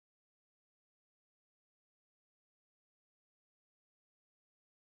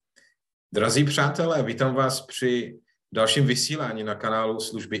Drazí přátelé, vítám vás při dalším vysílání na kanálu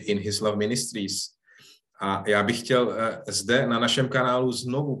služby In His Love Ministries. A já bych chtěl zde na našem kanálu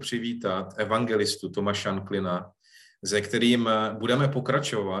znovu přivítat evangelistu Tomáše Anklina, se kterým budeme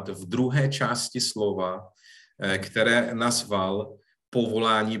pokračovat v druhé části slova, které nazval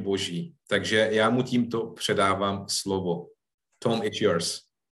Povolání Boží. Takže já mu tímto předávám slovo. Tom, it's yours.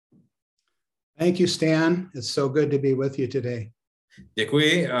 Thank you, Stan. It's so good to be with you today.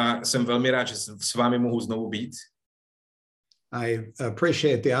 Děkuji a jsem velmi rád, že s vámi mohu znovu být. I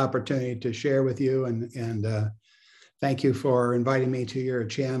appreciate the opportunity to share with you and thank you for inviting me to your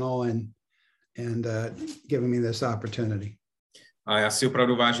channel and giving me this opportunity. A já si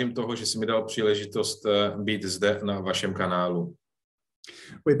opravdu vážím toho, že jsi mi dal příležitost být zde na vašem kanálu.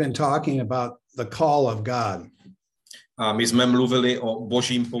 We've been talking about the call of God. A my jsme mluvili o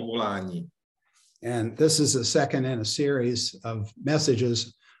božím povolání. And this is the second in a series of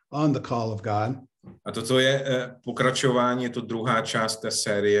messages on the call of God. A toto je pokračování, je to druhá část té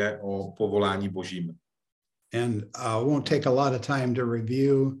série o povolání božím. And I won't take a lot of time to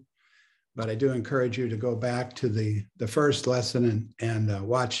review, but I do encourage you to go back to the first lesson and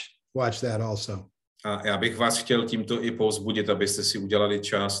watch that also. A já bych vás chtěl tímto i povzbudit, abyste si udělali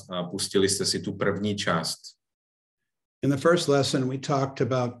čas a pustili jste si tu první část. In the first lesson, we talked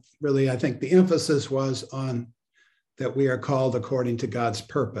about, really, I think the emphasis was on that we are called according to God's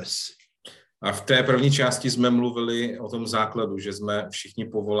purpose. A v té první části jsme mluvili o tom základu, že jsme všichni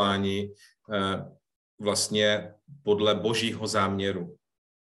povoláni vlastně podle božího záměru.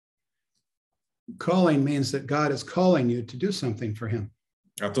 Calling means that God is calling you to do something for him.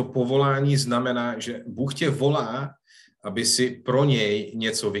 A to povolání znamená, že Bůh tě volá, aby si pro něj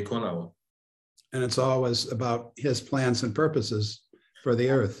něco vykonal. And it's always about his plans and purposes for the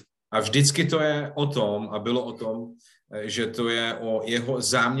earth. A vždycky to je o tom, a bylo o tom, že to je o jeho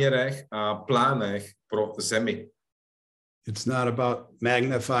záměrech a plánech pro zemi. It's not about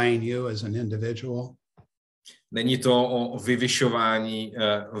magnifying you as an individual. Není to o vyvyšování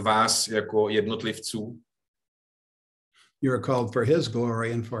vás jako jednotlivců. You're called for his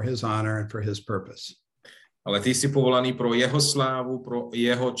glory and for his honor and for his purpose. Ale ty jsi povolaný pro jeho slávu, pro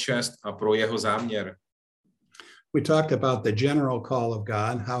jeho čest a pro jeho záměr. We talked about the general call of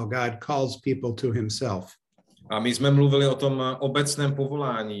God, how God calls people to himself. A my jsme mluvili o tom obecném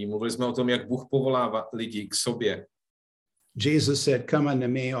povolání, mluvili jsme o tom, jak Bůh povolává lidi k sobě. Jesus said, "Come unto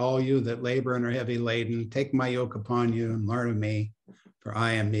me, all you that labor and are heavy laden, take my yoke upon you and learn of me, for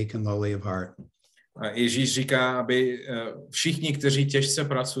I am meek and lowly of heart." A Ježíš říká, aby všichni, kteří těžce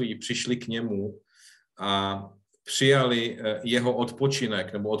pracují, přišli k němu a přijali jeho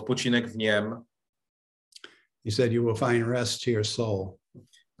odpočinek, nebo odpočinek v něm. He said, "You will find rest to your soul."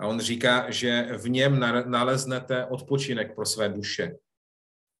 A on říká, že v něm naleznete odpočinek pro své duše.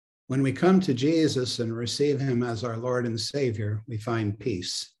 When we come to Jesus and receive him as our Lord and Savior, we find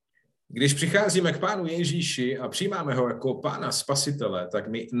peace. Když přicházíme k Pánu Ježíši a přijímáme ho jako Pána Spasitele, tak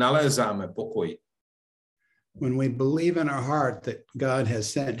my nalézáme pokoj. When we believe in our heart that God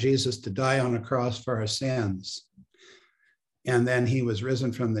has sent Jesus to die on a cross for our sins, and then he was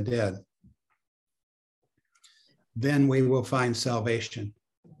risen from the dead, then we will find salvation.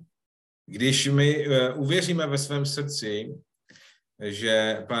 Když my uvěříme ve svém srdci,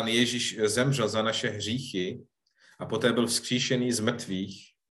 že Pán Ježíš zemřel za naše hříchy a poté byl vzkříšený z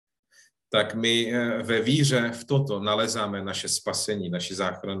mrtvých, tak my ve víře v toto nalezáme naše spasení, naši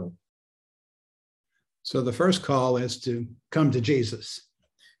záchranu. So the first call is to come to Jesus.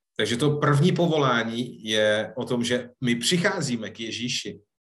 Takže to první povolání je o tom, že my přicházíme k Ježíši.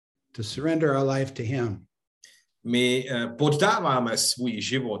 To surrender our life to him. My poddáváme svůj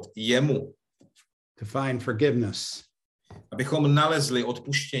život jemu. To find forgiveness. Abychom nalezli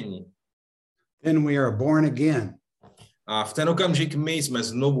odpuštění. Then we are born again. A v ten okamžik my jsme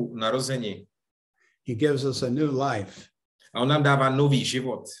znovu narozeni. He gives us a new life. A on nám dává nový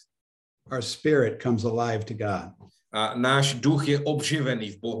život. Our spirit comes alive to God. A náš duch je obživený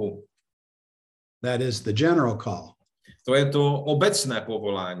v Bohu. That is the general call. To je to obecné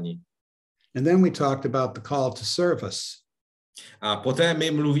povolání. And then we talked about the call to service. A poté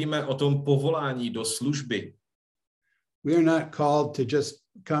my mluvíme o tom povolání do služby. We are not called to just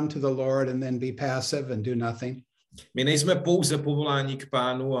come to the Lord and then be passive and do nothing. My nejsme pouze povoláni k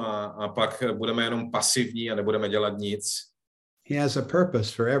Pánu a pak budeme jenom pasivní a nebudeme dělat nic. He has a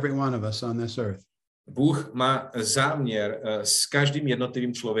purpose for every one of us on this earth. Bůh má záměr s každým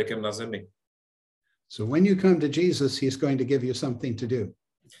jednotlivým člověkem na zemi. So when you come to Jesus, he's going to give you something to do.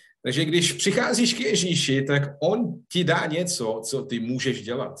 Takže když přicházíš k Ježíši, tak on ti dá něco, co ty můžeš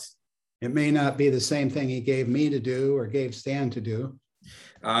dělat. It may not be the same thing he gave me to do or gave Stan to do.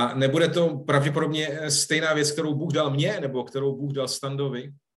 A nebude to pravděpodobně stejná věc, kterou Bůh dal mně, nebo kterou Bůh dal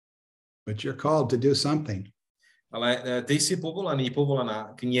Standovi. But you're called to do something. Ale ty jsi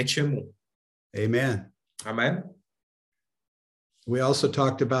povolaná k něčemu. Amen. Amen. We also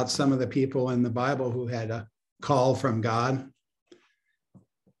talked about some of the people in the Bible who had a call from God.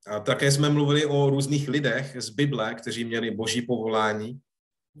 A také jsme mluvili o různých lidech z Bible, kteří měli boží povolání.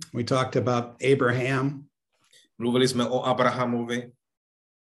 We talked about Abraham. Mluvili jsme o Abrahamovi.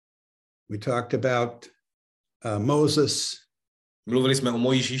 We talked about Moses. Mluvili jsme o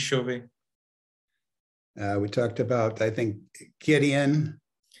Mojžíšovi. We talked about, I think, Gideon.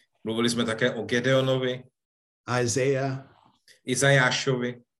 Mluvili jsme také o Gedeonovi. Isaiah.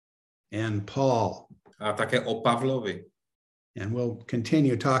 Izajášovi. And Paul. A také o Pavlovi. And we'll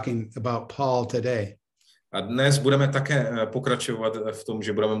continue talking about Paul today. A dnes budeme také pokračovat v tom,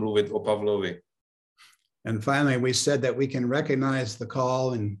 že budeme mluvit o Pavlovi. And finally, we said that we can recognize the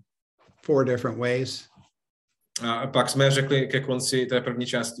call in 4 different ways. A pak jsme řekli ke konci té první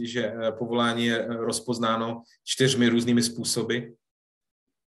části, že povolání je rozpoznáno 4 různými způsoby. It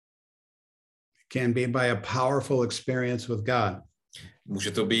can be by a powerful experience with God.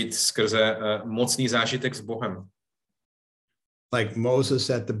 Může to být skrze mocný zážitek s Bohem. Like Moses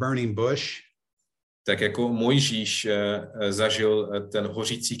at the burning bush. Tak jako Mojžíš zažil ten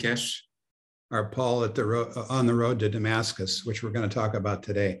hořící keř. Or Paul at on the road to Damascus, which we're going to talk about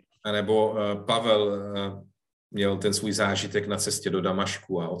today. A nebo Pavel měl ten svůj zážitek na cestě do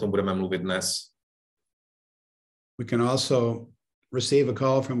Damašku a o tom budeme mluvit dnes. We can also receive a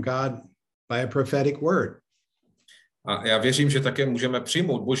call from God by a prophetic word. A já věřím, že také můžeme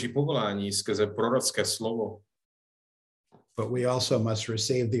přijmout boží povolání skrze prorocké slovo. But we also must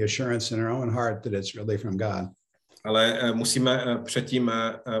receive the assurance in our own heart that it's really from God. Ale musíme předtím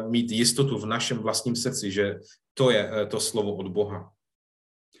mít jistotu v našem vlastním srdci, že to je to slovo od Boha.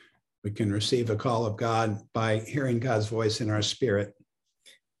 We can receive a call of God by hearing God's voice in our spirit.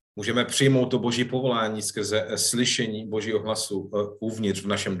 Můžeme přijmout to boží povolání skrze slyšení božího hlasu uvnitř v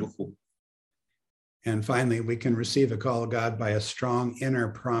našem duchu. And finally, we can receive a call of God by a strong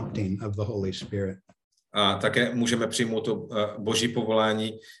inner prompting of the Holy Spirit. A také můžeme přijmout to boží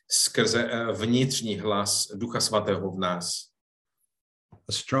povolání skrze vnitřní hlas Ducha Svatého v nás.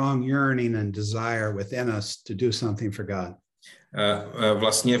 A strong yearning and desire within us to do something for God.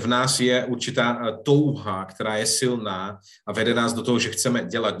 Vlastně v nás je určitá touha, která je silná a vede nás do toho, že chceme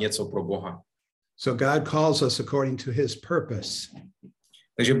dělat něco pro Boha. So God calls us according to his purpose.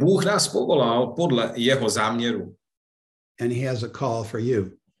 Takže Bůh nás povolal podle jeho záměru. And he has a call for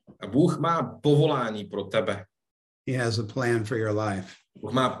you. A Bůh má povolání pro tebe. He has a plan for your life.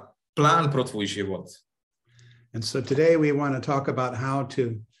 Bůh má plán pro tvůj život. And so today we want to talk about how to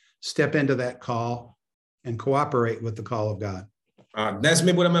step into that call and cooperate with the call of God. A dnes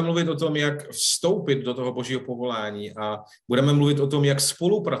my budeme mluvit o tom, jak vstoupit do toho božího povolání a budeme mluvit o tom, jak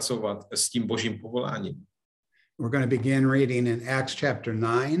spolupracovat s tím božím povoláním. We're going to begin reading in Acts chapter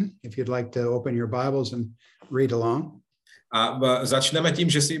 9, if you'd like to open your Bibles and read along. A začneme tím,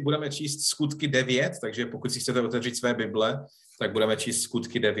 že si budeme číst Skutky 9, takže pokud si chcete otevřít své Bible, tak budeme číst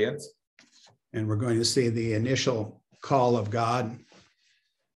Skutky 9. And we're going to see the initial call of God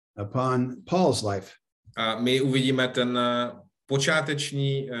upon Paul's life. A my uvidíme ten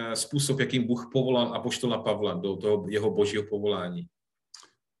počáteční způsob, jakým Bůh povolal apoštola Pavla do toho jeho božího povolání.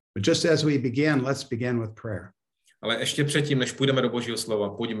 But just as we begin, let's begin with prayer. Ale ještě předtím, než půjdeme do božího slova,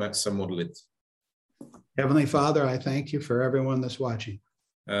 pojďme se modlit. Heavenly Father, I thank you for everyone that's watching.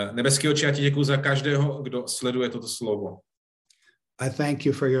 Nebeský Otče, já ti děkuji za každého, kdo sleduje toto slovo. I thank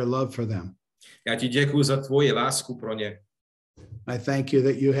you for your love for them. Já ti děkuji za tvoji lásku pro ně. I thank you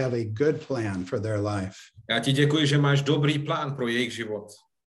that you have a good plan for their life. Já ti děkuji, že máš dobrý plán pro jejich život.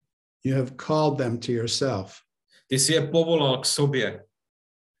 You have called them to yourself. Ty jsi je povolal k sobě.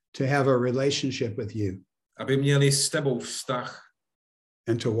 To have a relationship with you. Aby měli s tebou vztah.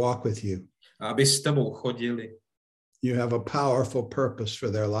 And to walk with you. A aby s tebou chodili. You have a powerful purpose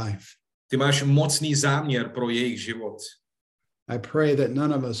for their life. Ty máš mocný záměr pro jejich život. I pray that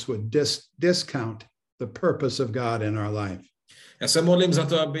none of us would discount the purpose of God in our life. Já se modlím za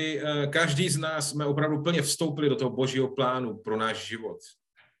to, aby každý z nás jsme opravdu plně vstoupili do toho božího plánu pro náš život.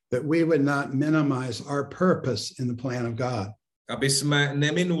 That we would not minimize our purpose in the plan of God. Aby jsme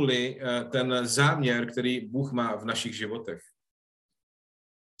neminuli ten záměr, který Bůh má v našich životech.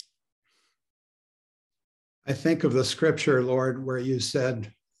 I think of the scripture, Lord, where you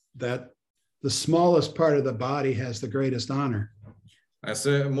said that the smallest part of the body has the greatest honor. A já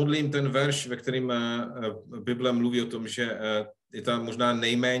se modlím ten verš, ve kterém Bible mluví o tom, že je ta možná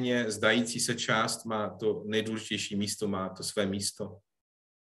nejméně zdající se část má to nejdůležitější místo, má to své místo.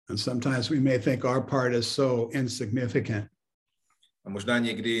 And sometimes we may think our part is so insignificant. A možná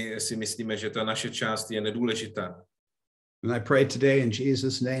někdy si myslíme, že ta naše část je nedůležitá. And I pray today in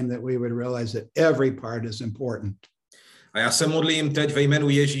Jesus' name that we would realize that every part is important. A já se modlím teď ve jménu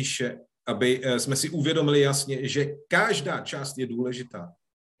Ježíše, aby jsme si uvědomili jasně, že každá část je důležitá.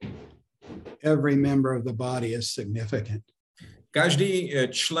 Every member of the body is significant. Každý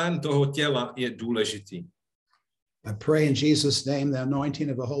člen toho těla je důležitý. I pray in Jesus' name the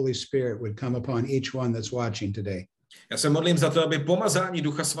anointing of the Holy Spirit would come upon each one that's watching today. Já se modlím za to, aby pomazání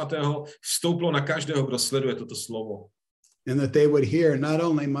Ducha Svatého vstouplo na každého, kdo sleduje toto slovo. And that they would hear not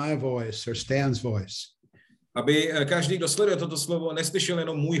only my voice or Stan's voice, Aby každý, kdo sleduje toto slovo, neslyšel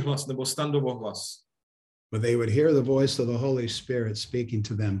jenom můj hlas nebo Standovo hlas, but they would hear the voice of the Holy Spirit speaking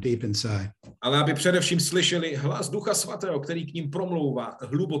to them deep inside. ale aby především slyšeli hlas Ducha Svatého, který k ním promlouvá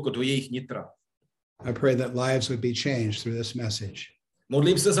hluboko do jejich nitra. I pray that lives would be changed through this message.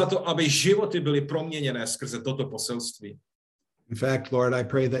 Modlím se za to, aby životy byly proměněné skrze toto poselství. In fact, Lord, I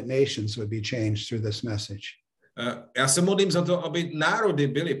pray that nations would be changed through this message. Já se modlím za to, aby národy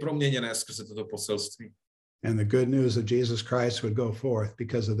byly proměněné skrze toto poselství. And the good news of Jesus Christ would go forth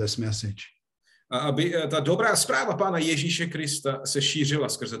because of this message. A aby ta dobrá zpráva Pána Ježíše Krista se šířila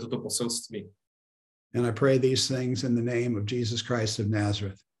skrze toto poselství. And I pray these things in the name of Jesus Christ of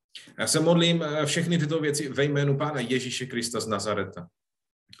Nazareth. Já se modlím všechny tyto věci ve jménu Pána Ježíše Krista z Nazareta.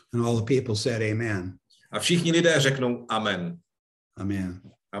 And all the people said amen. A všichni lidé řeknou amen. Amen.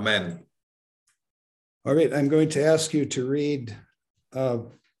 Amen. All right, I'm going to ask you to read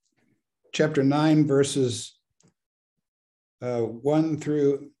chapter 9, verses 1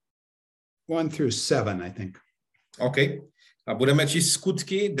 through 7, I think. OK. A budeme číst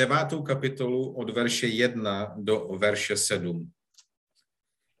Skutky 9. kapitolu od verše 1 do verše 7.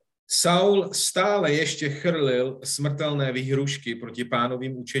 Saul stále ještě chrlil smrtelné výhrušky proti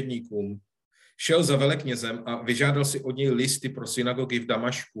Pánovým učedníkům. Šel za veleknězem a vyžádal si od něj listy pro synagogy v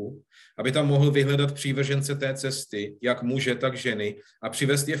Damašku, aby tam mohl vyhledat přívržence té cesty, jak muže, tak ženy, a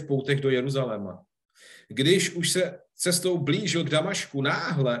přivést je v poutech do Jeruzaléma. Když už se cestou blížil k Damašku,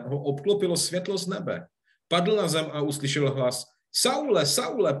 náhle ho obklopilo světlo z nebe. Padl na zem a uslyšel hlas: Saule,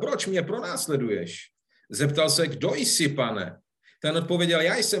 Saule, proč mě pronásleduješ? Zeptal se: Kdo jsi, pane? Ten odpověděl: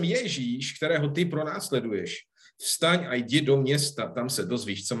 Já jsem Ježíš, kterého ty pronásleduješ. Vstaň a jdi do města, tam se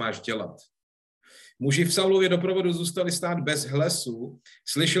dozvíš, co máš dělat. Muži v Saulově doprovodu zůstali stát bez hlasu,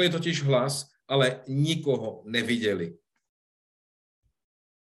 slyšeli totiž hlas, ale nikoho neviděli.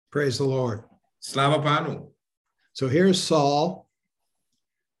 Praise the Lord. Sláva Pánu. So here's Saul.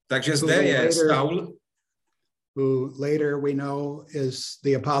 Takže zde je Saul, who later we know is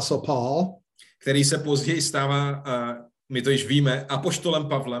the Apostle Paul. který se později stává, my to již víme, apoštolem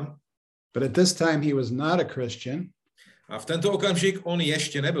Pavlem. But at this time he was not a Christian. A v tento okamžik on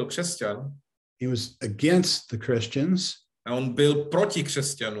ještě nebyl křesťan. He was against the Christians. A on byl proti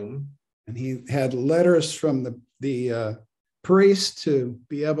křesťanům. And he had letters from the priest to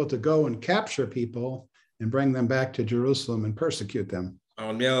be able to go and capture people and bring them back to Jerusalem and persecute them. A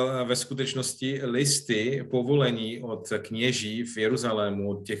on měl ve skutečnosti listy, povolení od kněží v Jeruzalému,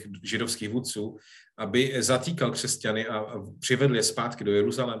 od těch židovských vůdců, aby zatýkal křesťany a přivedl je zpátky do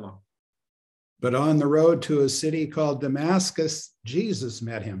Jeruzaléma. But on the road to a city called Damascus, Jesus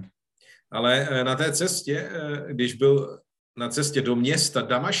met him. Ale na té cestě, když byl na cestě do města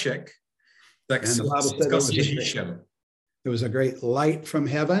Damašek, tak se setkal s Ježíšem. There was a great light from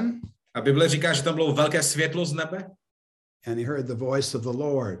heaven. A Bible říká, že tam bylo velké světlo z nebe. And he heard the voice of the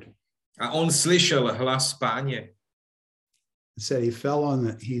Lord. A on slyšel hlas Páně. He said he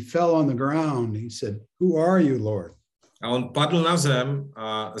fell on the ground. He said, "Who are you, Lord?" A on padl na zem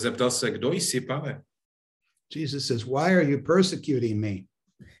a zeptal se: Kdo jsi, Pane? Jesus says, "Why are you persecuting me?"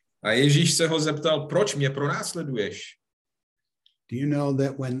 A Ježíš se ho zeptal: Proč mě pronásleduješ? Do you know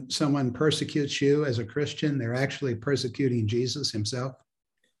that when someone persecutes you as a Christian, they're actually persecuting Jesus himself?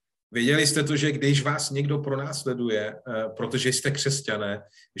 Věděli jste to, že když vás někdo pronásleduje, protože jste křesťané,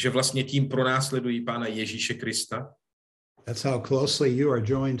 že vlastně tím pronásledují Pána Ježíše Krista? That's how closely you are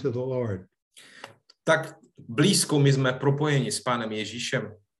joined to the Lord. Tak blízko my jsme propojeni s Pánem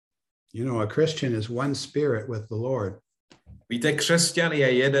Ježíšem. You know, a Christian is one spirit with the Lord. Víte, křesťan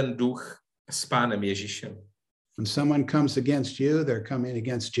je jeden duch s Pánem Ježíšem. When someone comes against you, they're coming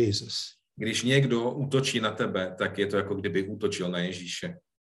against Jesus. Když někdo útočí na tebe, tak je to jako kdyby útočil na Ježíše.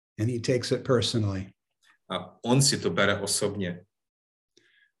 And he takes it personally. A on si to bere osobně.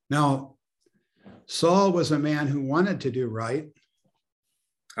 Now, Saul was a man who wanted to do right.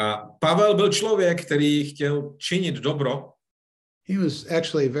 A Pavel byl člověk, který chtěl činit dobro. He was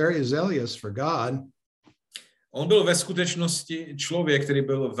actually very zealous for God. On byl ve skutečnosti člověk, který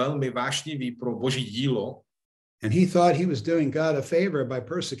byl velmi vášnivý pro Boží dílo. And he thought he was doing God a favor by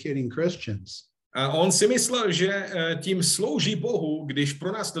persecuting Christians. A on si myslel, že tím slouží Bohu, když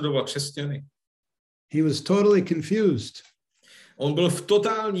pronásledoval křesťany. He was totally confused. On byl v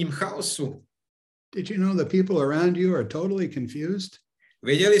totálním chaosu. Did you know the people around you are totally confused?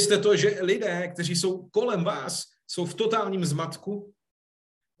 Věděli jste to, že lidé, kteří jsou kolem vás, jsou v totálním zmatku?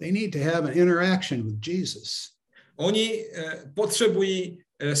 They need to have an interaction with Jesus. Oni potřebují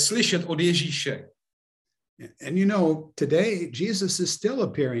slyšet od Ježíše. And you know, today Jesus is still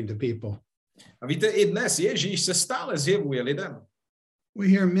appearing to people. A víte, i dnes Ježíš se stále zjevuje lidem. We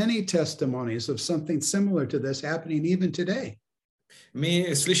hear many testimonies of something similar to this happening even today.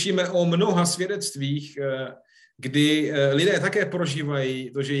 My slyšíme o mnoha svědectvích, kdy lidé také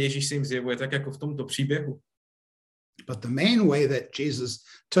prožívají to, že Ježíš se jim zjevuje, tak jako v tomto příběhu. But the main way that Jesus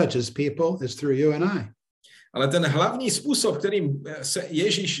touches people is through you and I. Ale ten hlavní způsob, kterým se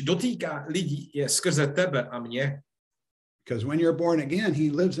Ježíš dotýká lidí, je skrze tebe a mě. Because when you're born again,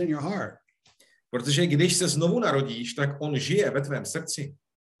 he lives in your heart. Protože když se znovu narodíš, tak on žije ve tvém srdci.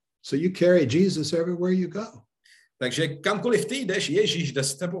 So you carry Jesus everywhere you go. Takže kamkoliv ty jdeš, Ježíš jde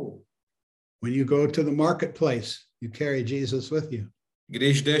s tebou. When you go to the marketplace, you carry Jesus with you.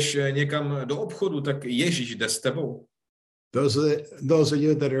 Když jdeš někam do obchodu, tak Ježíš jde s tebou. Those of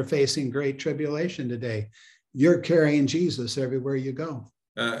you that are facing great tribulation today, you're carrying Jesus everywhere you go.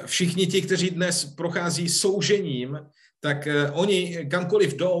 Všichni ti, kteří dnes prochází soužením, tak oni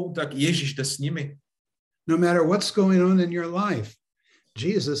kamkoliv jdou, tak Ježíš jde s nimi. No matter what's going on in your life,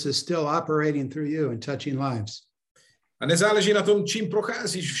 Jesus is still operating through you and touching lives. A nezáleží na tom, čím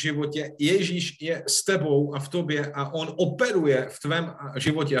procházíš v životě, Ježíš je s tebou a v tobě a on operuje v tvém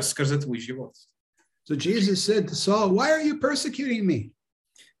životě a skrze tvůj život. So Jesus said to Saul, why are you persecuting me?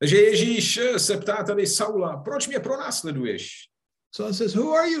 Takže Ježíš se ptá tady Saula, proč mě pronásleduješ? Saul says,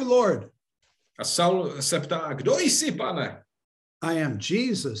 who are you, Lord? A Saul se ptá, kdo jsi, pane? I am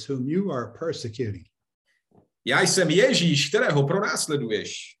Jesus whom you are persecuting. Já jsem Ježíš, kterého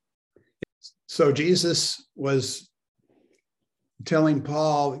pronásleduješ. So Jesus was telling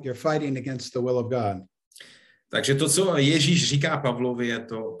Paul, you're fighting against the will of God. Takže to, co Ježíš říká Pavlovi, je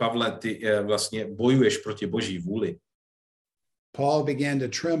to, Pavle, ty vlastně bojuješ proti Boží vůli. Paul began to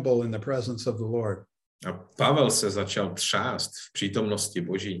tremble in the presence of the Lord. A Pavel se začal třást v přítomnosti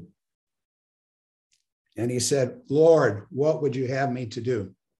Boží. And he said, Lord, what would you have me to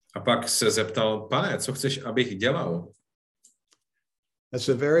do? A pak se zeptal, pane, co chceš, abych dělal? That's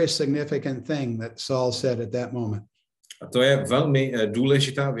a very significant thing that Saul said at that moment. A to je velmi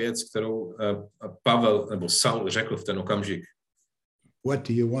důležitá věc, kterou Pavel nebo Saul řekl v ten okamžik. What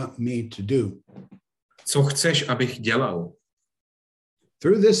do you want me to do? Co chceš, abych dělal?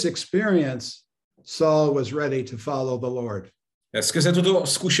 Through this experience, Saul was ready to follow the Lord. Skrze tuto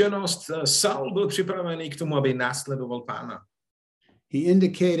zkušenost Saul byl připravený k tomu, aby následoval Pána. He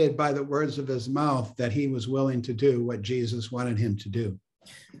indicated by the words of his mouth that he was willing to do what Jesus wanted him to do.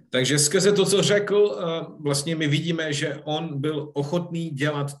 Takže skrze to, co řekl, vlastně my vidíme, že on byl ochotný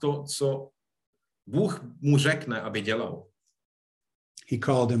dělat to, co Bůh mu řekne, aby dělal. He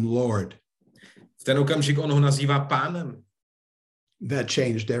called him Lord. V ten okamžik on ho nazývá Pánem. That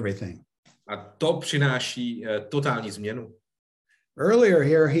changed everything. A to přináší totální změnu. Earlier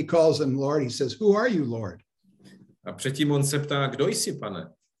here he calls him Lord. He says, who are you, Lord? A předtím on se ptá, kdo jsi,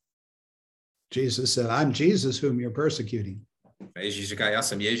 pane? Jesus said, I'm Jesus whom you're persecuting. A Ježíš říká, já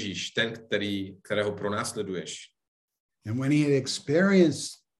jsem Ježíš, ten, kterého pronásleduješ. And when he had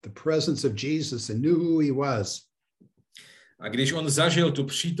experienced the presence of Jesus and knew who he was, a když on zažil tu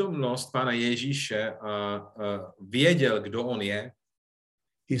přítomnost Pána Ježíše a věděl, kdo on je,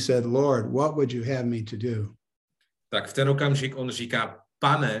 he said, Lord, what would you have me to do? Tak v ten okamžik on říká,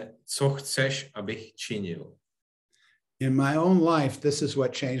 pane, co chceš, abych činil? In my own life, this is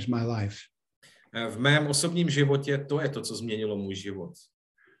what changed my life. V mém osobním životě to je to, co změnilo můj život.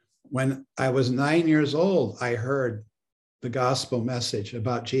 When I was 9 years old, I heard the gospel message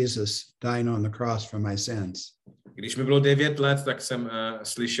about Jesus dying on the cross for my sins. Když mi bylo 9 let, tak jsem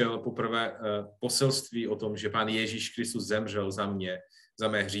slyšel poprvé poselství o tom, že Pán Ježíš Kristus zemřel za mě, za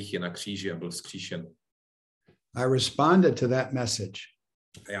mé hříchy na kříži a byl vzkříšen. I responded to that message.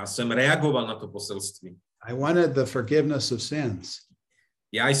 A já jsem reagoval na to poselství. I wanted the forgiveness of sins.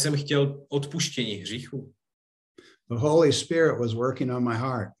 Já jsem chtěl odpuštění hříchů. The Holy Spirit was working on my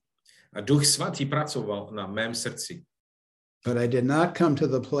heart. A Duch Svatý pracoval na mém srdci. But I did not come to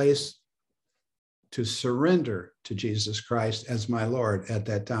the place to surrender to Jesus Christ as my Lord at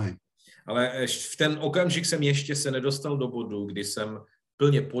that time. Ale v ten okamžik jsem ještě se nedostal do bodu, kdy jsem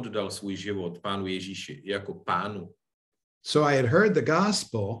plně poddal svůj život Pánu Ježíši jako Pánu. So I had heard the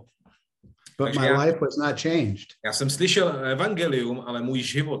gospel, but my life was not changed. Já jsem slyšel evangelium, ale můj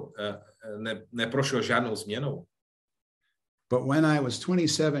život neprošel žádnou změnou. But when I was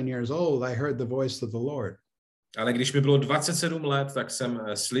 27 years old, I heard the voice of the Lord. Ale když mi bylo 27 let, tak jsem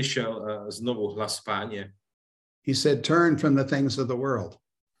slyšel znovu hlas Páně. He said, turn from the things of the world.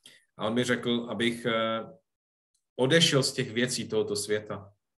 A on mi řekl, abych odešel z těch věcí tohoto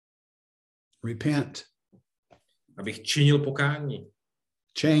světa. Repent. Abych činil pokání.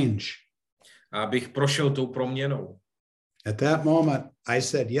 Change. A abych prošel tou proměnou. At that moment, I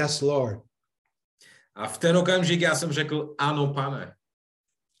said, yes, Lord. A v ten okamžik já jsem řekl, ano, Pane.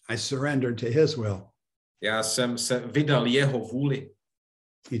 I surrendered to his will. Já jsem se vydal jeho vůli.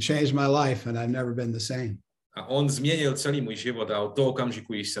 He changed my life and I've never been the same. A on změnil celý můj život a od toho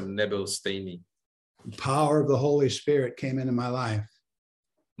okamžiku již jsem nebyl stejný. The power of the Holy Spirit came into my life.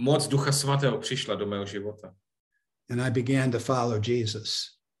 Moc Ducha Svatého přišla do mého života. And I began to follow Jesus.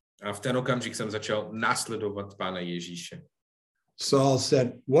 A v ten okamžik jsem začal následovat Pána Ježíše. Saul said,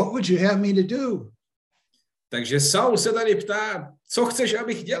 what would you have me to do? Takže Saul se tady ptá, co chceš,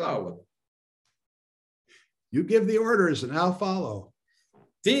 abych dělal? You give the orders and I'll follow.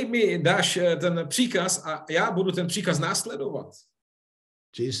 Ty mi dáš ten příkaz a já budu ten příkaz následovat.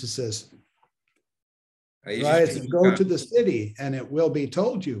 Jesus says, rise and go to the city and it will be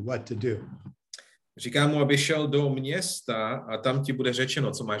told you what to do. Říká mu, aby šel do města a tam ti bude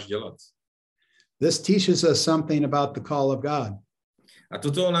řečeno, co máš dělat. This teaches us something about the call of God. A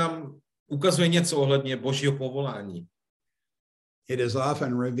toto nám ukazuje něco ohledně Božího povolání. It is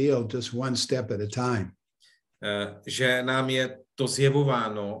often revealed just one step at a time. Že nám je to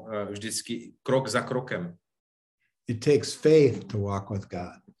zjevováno vždycky krok za krokem. It takes faith to walk with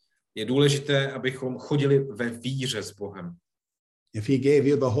God. Je důležité, abychom chodili ve víře s Bohem. If he gave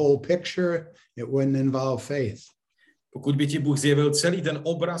you the whole picture, it wouldn't involve faith. Pokud by ti Bůh zjevil celý ten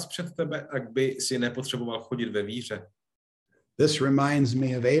obraz před tebe, tak by si nepotřeboval chodit ve víře. This reminds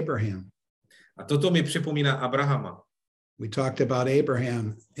me of Abraham. A toto mi připomíná Abrahama. We talked about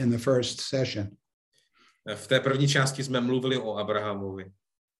Abraham in the first session. V té první části jsme mluvili o Abrahamovi.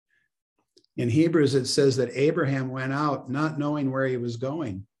 In Hebrews it says that Abraham went out not knowing where he was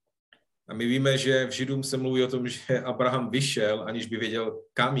going. A my víme, že v Židům se mluví o tom, že Abraham vyšel, aniž by věděl,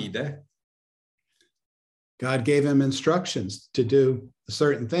 kam jde. God gave him instructions to do a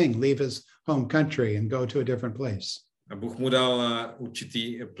certain thing, leave his home country and go to a different place. A Bůh mu dal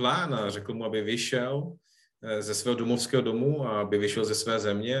určitý plán a řekl mu, aby vyšel ze svého domovského domu a aby vyšel ze své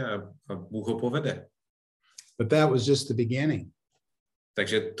země a Bůh ho povede. But that was just the beginning.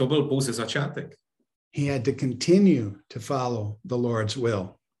 Takže to byl pouze začátek. He had to continue to follow the Lord's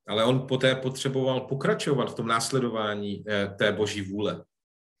will. Ale on poté potřeboval pokračovat v tom následování té Boží vůle.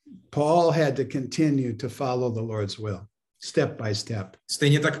 Paul had to continue to follow the Lord's will, step by step.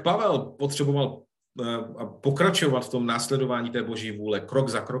 Stejně tak Pavel potřeboval pokračovat v tom následování té Boží vůle, krok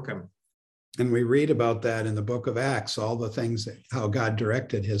za krokem. And we read about that in the book of Acts, all the things that how God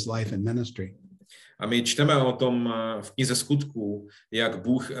directed his life and ministry. A my čteme o tom v knize Skutků, jak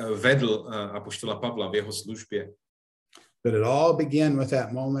Bůh vedl apoštola Pavla v jeho službě. But it all began with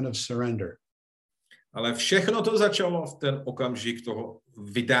that moment of surrender. Ale všechno to začalo v ten okamžik toho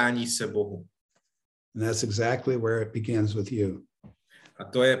vydání se Bohu. And that's exactly where it begins with you. A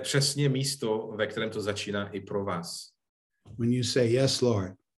to je přesně místo, ve kterém to začíná i pro vás. When you say, yes,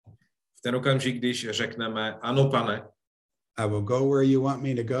 Lord, V ten okamžik, když řekneme, ano, Pane, I will go where you want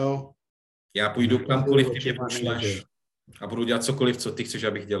me to go. já půjdu kamkoliv ty mě pošleš a budu dělat cokoliv, co ty chceš,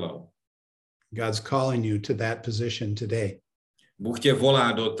 abych dělal. God's calling you to that position today. Bůh tě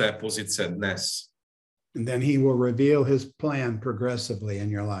volá do té pozice dnes. And then he will reveal his plan progressively in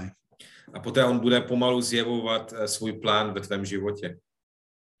your life. A poté on bude pomalu zjevovat svůj plán ve tvém životě.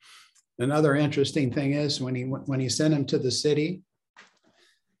 Another interesting thing is when he sent him to the city,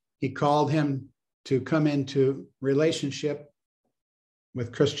 he called him to come into relationship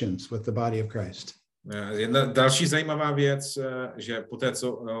with Christians, with the body of Christ. Jedna další zajímavá věc, že poté,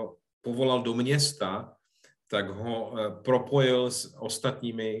 co povolal do města, tak ho propojil s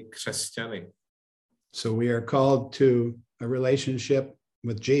ostatními křesťany. So we are called to a relationship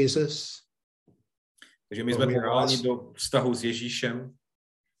with Jesus. Takže my jsme povoláni do vztahu s Ježíšem.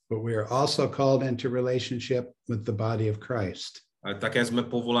 But we are also called into relationship with the body of Christ. Ale také jsme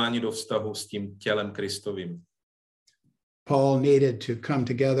povoláni do vztahu s tím tělem Kristovým. Paul needed to come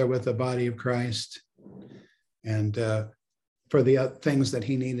together with the body of Christ and for the things that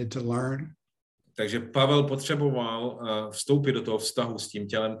he needed to learn. Takže Pavel potřeboval vstoupit do toho vztahu s tím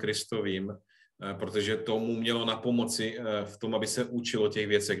tělem Kristovým protože to mu mělo na pomoci v tom, aby se učil o těch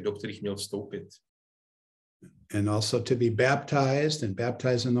věcech, do kterých měl vstoupit. And also to be baptized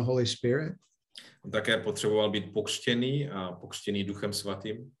in the Holy Spirit. On také potřeboval být pokřtěný a pokřtěný Duchem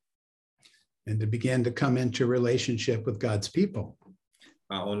Svatým. And to begin to come into relationship with God's people.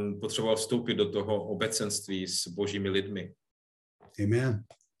 A on potřeboval vstoupit do toho obecenství s božími lidmi. Amen.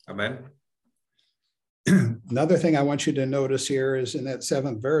 Amen. Another thing I want you to notice here is in that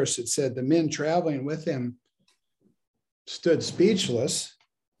 7th verse, it said the men traveling with him stood speechless.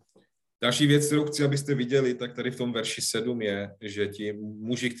 Další věc, kterou chci, abyste viděli, tak tady v tom verši 7 je, že ti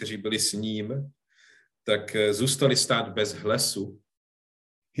muži, kteří byli s ním, tak zůstali stát bez hlasu.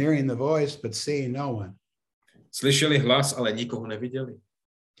 Hearing the voice, but seeing no one. Slyšeli hlas, ale nikoho neviděli.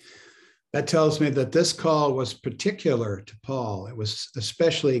 That tells me that this call was particular to Paul. It was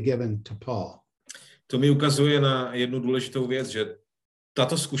especially given to Paul. To mi ukazuje na jednu důležitou věc, že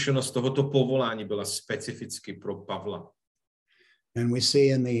tato zkušenost tohoto povolání byla specificky pro Pavla. And we see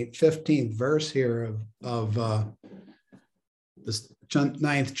in the 15th verse here of this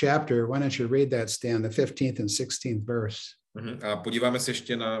 9th chapter. Why don't you read that, Stan, the 15th and 16th verse? A podíváme se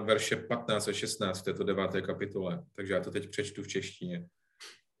ještě na verše 15 a 16 v této 9. kapitole. Takže já to teď přečtu v češtině.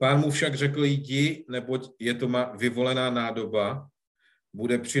 Pán mu však řekl, jdi, neboť je to má vyvolená nádoba,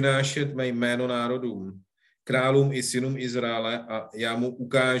 bude přinášet mé jméno národům, králům i synům Izraele a já mu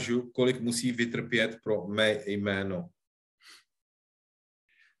ukážu, kolik musí vytrpět pro mé jméno.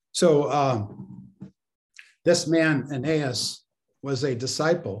 So this man, Aeneas, was a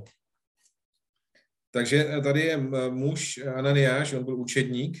disciple. Takže tady je muž Ananiáš, on byl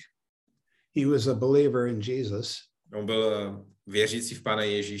učedník. He was a believer in Jesus. On byl věřící v Pána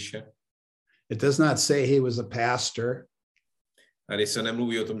Ježíše. It does not say he was a pastor. Tady se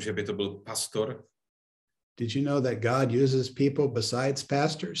nemluví o tom, že by to byl pastor. Did you know that God uses people besides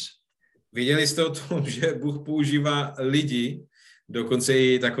pastors? Věděli jste o tom, že Bůh používá lidi, dokonce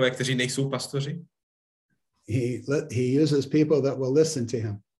i takové, kteří nejsou pastoři? He uses people that will listen to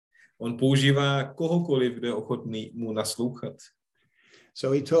him. On používá kohokoliv, kdo je ochotný mu naslouchat.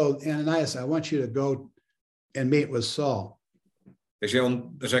 So he told Ananias, I want you to go and meet with Saul. Takže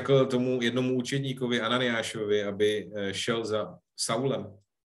on řekl tomu jednomu učedníkovi Ananiášovi, aby šel za Saulem.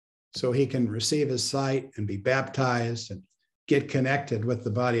 So he can receive his sight and be baptized and get connected with the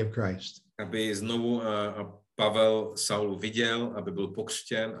body of Christ. Aby znovu Pavel Saul viděl, aby byl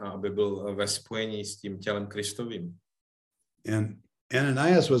pokřtěn a aby byl ve spojení s tím tělem Kristovým. And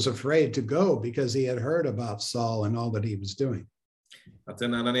Ananias was afraid to go because he had heard about Saul and all that he was doing. A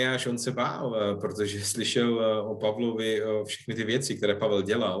ten Ananiáš, on se bál, protože slyšel o Pavlovi všechny ty věci, které Pavel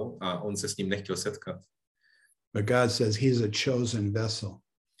dělal a on se s ním nechtěl setkat. But God says he's a chosen vessel.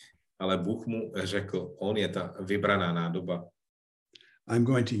 Ale Bůh mu řekl, on je ta vybraná nádoba. I'm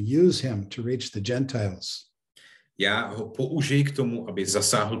going to use him to reach the Gentiles. Já ho použiji k tomu, aby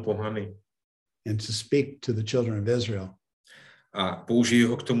zasáhl pohany. And to speak to the children of Israel. A použiji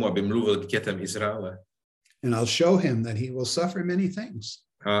ho k tomu, aby mluvil k dětem Izraele. And I'll show him that he will suffer many things.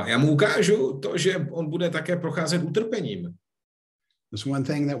 A já mu ukážu to, že on bude také procházet utrpením. There's one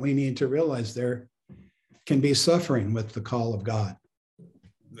thing that we need to realize: there can be suffering with the call of God.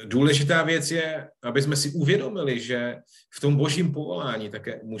 Důležitá věc je, aby jsme si uvědomili, že v tom božím povolání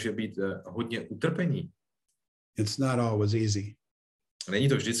také může být hodně utrpení. It's not always easy. Není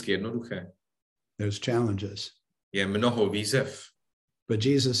to vždycky jednoduché. There's challenges. Je mnoho výzev. But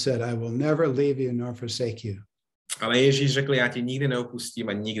Jesus said, I will never leave you nor forsake you. Ale Ježíš řekl, já tě nikdy neopustím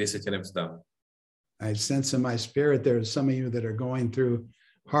a nikdy se tě nevzdám. I sense in my spirit there are some of you that are going through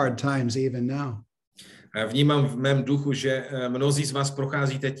hard times even now. A vnímám v mém duchu, že mnozí z vás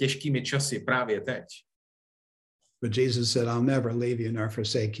procházíte těžkými časy právě teď. But Jesus said, I'll never leave you nor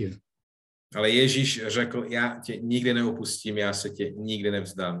forsake you. Ale Ježíš řekl, já tě nikdy neopustím, já se tě nikdy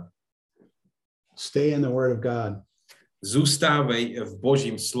nevzdám. Stay in the word of God. Zůstávej v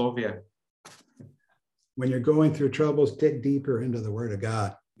božím slově. When you're going through troubles, dig deeper into the word of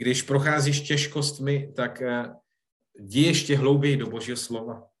God. Když procházíš těžkostmi, tak jdi ještě hlouběji do božího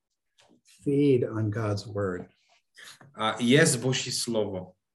slova. Feed on God's word. A jest boží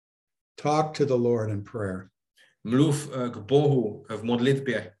slovo. Talk to the Lord in prayer. Mluv k Bohu v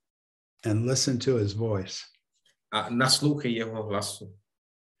modlitbě. And listen to his voice. A naslouchej jeho hlasu.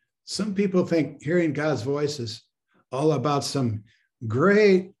 Some people think hearing God's voice is all about some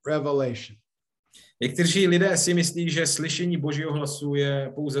great revelation. Někteří lidé si myslí, že slyšení božího hlasu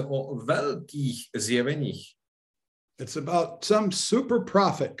je pouze o velkých zjeveních. It's about some super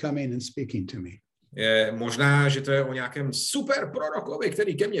prophet coming and speaking to me. Je možná, že to je o nějakém super prorokovi,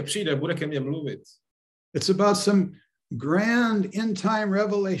 který ke mně přijde, bude ke mně mluvit. It's about some grand end time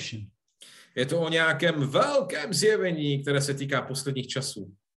revelation. Je to o nějakém velkém zjevení, které se týká posledních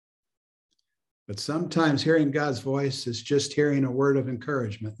časů. But sometimes hearing God's voice is just hearing a word of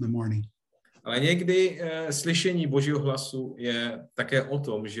encouragement in the morning. Ale někdy slyšení Božího hlasu je také o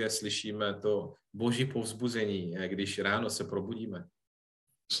tom, že slyšíme to Boží povzbuzení, když ráno se probudíme.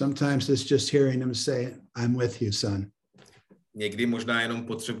 Sometimes it's just hearing him say, I'm with you, son. Někdy možná jenom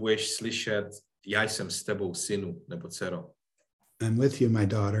potřebuješ slyšet, já jsem s tebou, synu nebo dcero. I'm with you, my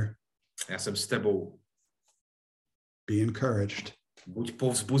daughter. Já jsem s tebou. Be encouraged. Buď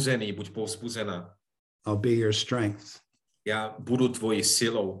povzbuzený, buď povzbuzená. I'll be your strength. Já budu tvojí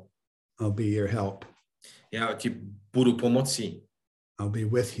silou. I'll be your help. Já ti budu pomocí. I'll be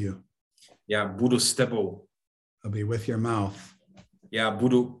with you. Já budu s tebou. I'll be with your mouth. Já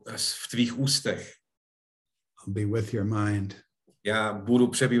budu v tvých ústech. I'll be with your mind. Já budu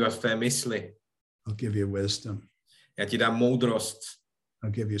přebývat v tvé mysli. I'll give you wisdom. Já ti dám moudrost.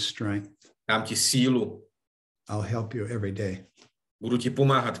 I'll give you strength. Dám ti sílu. I'll help you every day. Budu ti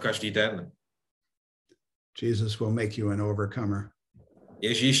pomáhat každý den. Jesus will make you an overcomer.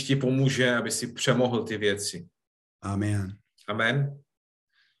 Ježíš ti pomůže, aby si přemohl ty věci. Amen. Amen.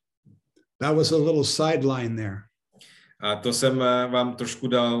 That was a little sideline there. A to jsem vám trošku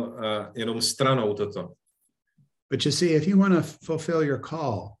dal jenom stranou toto. But you see, if you want to fulfill your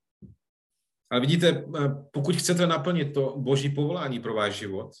call, Ale vidíte, pokud chcete naplnit to Boží povolání pro váš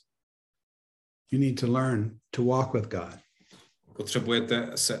život, you need to learn to walk with God.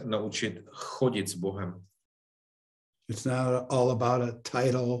 potřebujete se naučit chodit s Bohem. It's not all about a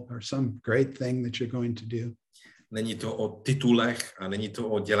title or some great thing that you're going to do. Není to o titulech a není to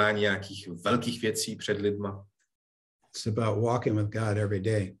o dělání nějakých velkých věcí před lidma. It's about walking with God every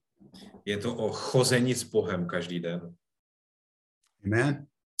day. Je to o chození s Bohem každý den. Amen.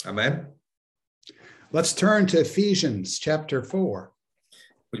 Amen. Let's turn to Ephesians chapter 4.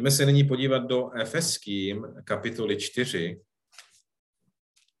 Pojďme se nyní podívat do Efeským kapitoly 4.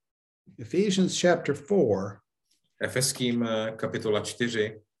 Ephesians chapter 4. Efeským kapitola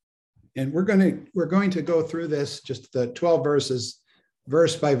 4. And we're going to go through this, just the 12 verses,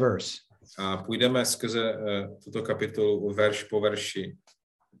 verse by verse. A půjdeme skrze tuto kapitolu verš po verši.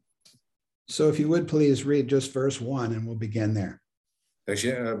 So if you would please read just verse 1 and we'll begin there.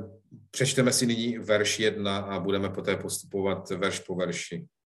 Takže přečteme si nyní verš 1 a budeme poté postupovat verš po verši.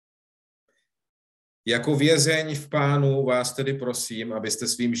 Jako vězeň v Pánu vás tedy prosím, abyste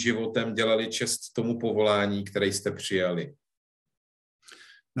svým životem dělali čest tomu povolání, které jste přijali.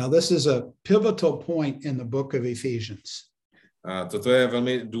 Now this is a pivotal point in the book of Ephesians. A toto je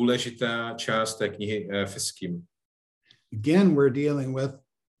velmi důležitá část té knihy Efeským. Again, we're dealing with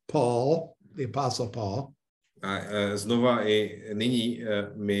Paul, the Apostle Paul. A znova i nyní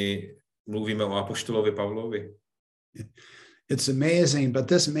my mluvíme o apoštolovi Pavlovi. It's amazing, but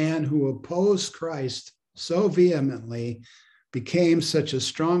this man who opposed Christ so vehemently became such a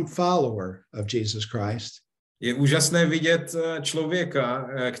strong follower of Jesus Christ. Je úžasné vidět člověka,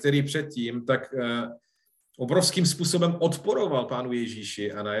 který předtím tak obrovským způsobem odporoval Pánu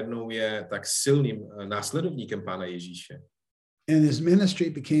Ježíši a najednou je tak silným následovníkem Pána Ježíše. And his ministry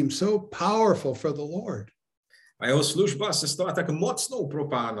became so powerful for the Lord. A jeho služba se stala tak mocnou pro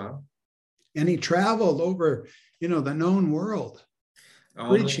Pána. And he traveled over, the known world,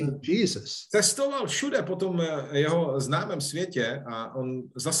 preaching Jesus. Cestoval všude po tom jeho známém světě a on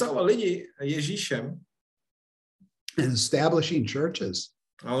zasahoval lidi Ježíšem. And establishing churches.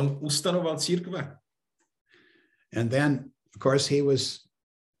 A on ustanoval církve. And then, of course, he was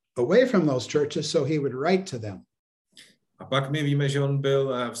away from those churches, so he would write to them. A pak my víme, že on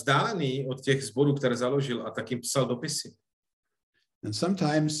byl vzdálený od těch sborů, které založil, a tak jim psal dopisy. And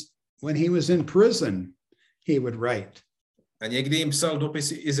sometimes when he was in prison, he would write. A někdy jim psal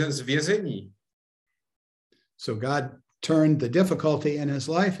dopisy i z vězení. So God turned the difficulty in his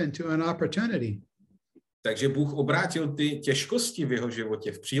life into an opportunity. Takže Bůh obrátil ty těžkosti v jeho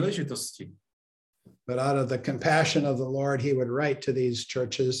životě v příležitosti. But out of the compassion of the Lord, he would write to these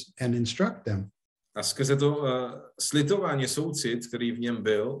churches and instruct them. A skrze to slitování, soucit, který v něm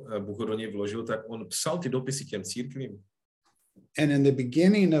byl, Bůh ho do něj vložil, tak on psal ty dopisy těm církvím. And in the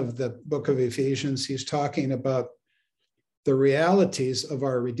beginning of the book of Ephesians, he's talking about the realities of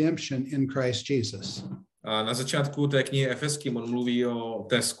our redemption in Christ Jesus. A na začátku té knihy Efeským on mluví o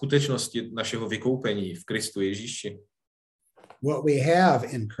té skutečnosti našeho vykoupení v Kristu Ježíši. What we have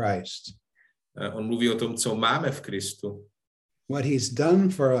in Christ. On mluví o tom, co máme v Kristu. What he's done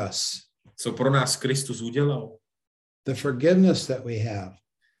for us. Co pro nás Kristus udělal. The forgiveness that we have.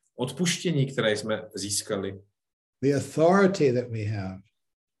 Odpuštění, které jsme získali. The authority that we have.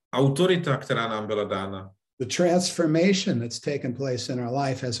 Autorita, která nám byla dána. The transformation that's taken place in our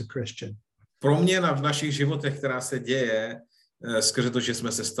life as a Christian. proměna v našich životech, která se děje skrze to, že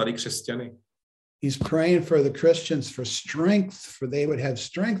jsme se stali křesťany. He's praying for the Christians for strength, for they would have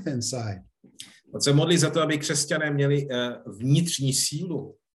strength inside. On se modlí za to, aby křesťané měli vnitřní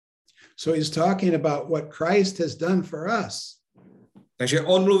sílu. So he's talking about what Christ has done for us. Takže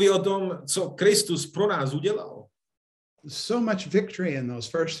on mluví o tom, co Kristus pro nás udělal. So much victory in those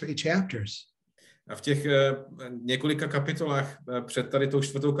first 3 chapters. A v těch několika kapitolách před tady tou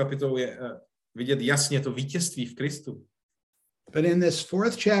 4. kapitolou je vidět jasně to vítězství v Kristu. But in this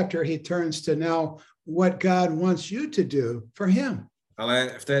 4th chapter, he turns to now what God wants you to do for him.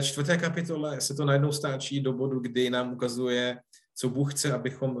 Ale v té 4. kapitole se to najednou stáčí do bodu, kdy nám ukazuje, co Bůh chce,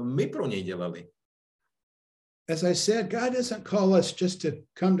 abychom my pro něj dělali. As I said, God doesn't call us just to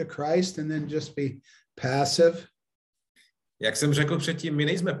come to Christ and then just be passive. Jak jsem řekl předtím, my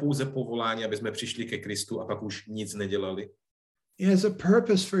nejsme pouze povoláni, aby jsme přišli ke Kristu a pak už nic nedělali. He has a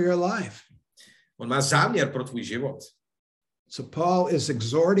purpose for your life. On má záměr pro tvůj život. So Paul is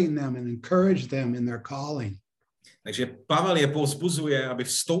exhorting them and encouraging them in their calling. Takže Pavel je povzbuzuje, aby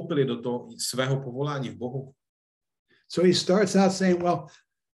vstoupili do toho svého povolání v Bohu. So he starts out saying, well,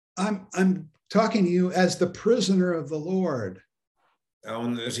 I'm talking to you as the prisoner of the Lord. A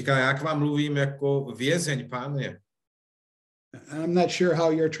on říká, já k vám mluvím jako vězeň Páně. I'm not sure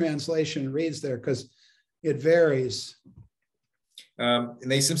how your translation reads there because it varies.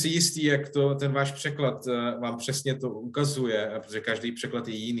 Nejsem si jistý, jak to ten váš překlad vám přesně to ukazuje, protože každý překlad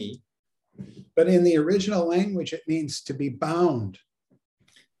je jiný. But in the original language, it means to be bound.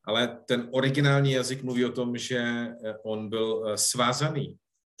 Ale ten originální jazyk mluví o tom, že on byl svázaný,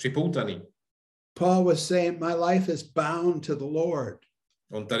 připoutaný. Paul was saying, my life is bound to the Lord.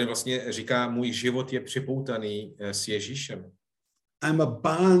 On tady vlastně říká, můj život je připoutaný s Ježíšem. I'm a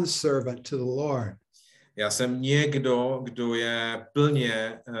bond servant to the Lord. Já jsem někdo, kdo je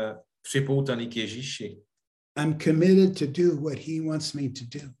plně připoutaný k Ježíši. I'm committed to do what he wants me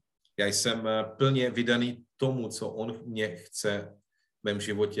to do. Já jsem plně vydaný tomu, co on mě chce v mém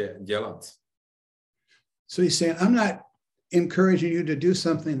životě dělat. So he's saying, I'm not encouraging you to do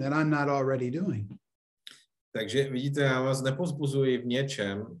something that I'm not already doing. Takže vidíte, já vás nepozbuzuji v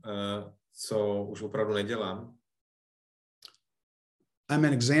něčem, co už opravdu nedělám. I'm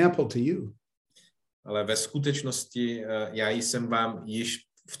an example to you. Ale ve skutečnosti já jsem vám již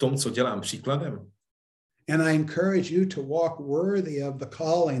v tom, co dělám, příkladem. And I encourage you to walk worthy of the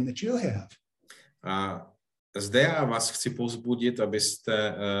calling that you have. A zde já vás chci povzbudit,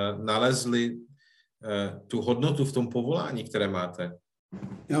 abyste nalezli tu hodnotu v tom povolání, které máte.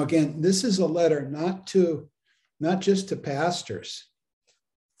 Now again, this is a letter not just to pastors.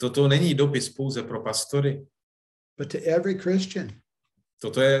 Toto není dopis pouze pro pastory. But to every Christian.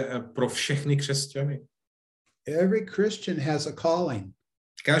 Toto je pro všechny křesťany. Every Christian has a calling.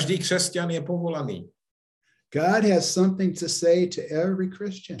 Každý křesťan je povolaný. God has something to say to every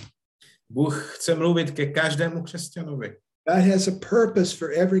Christian. Bůh chce mluvit ke každému křesťanovi. God has a purpose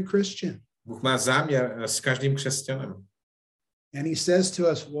for every Christian. Bůh má záměr s každým křesťanem. And he says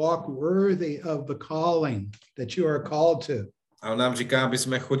to us, walk worthy of the calling that you are called to. A on nám říká, aby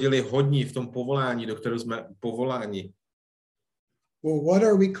jsme chodili hodní v tom povolání, do kterého jsme povoláni. Well, what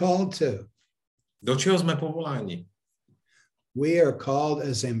are we called to? Do čeho jsme povoláni? We are called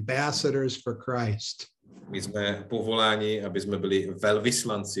as ambassadors for Christ. My jsme povoláni, aby jsme byli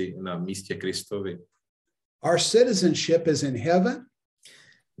velvyslanci na místě Kristovi. Our citizenship is in heaven.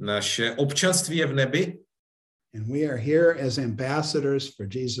 Naše občanství je v nebi. And we are here as ambassadors for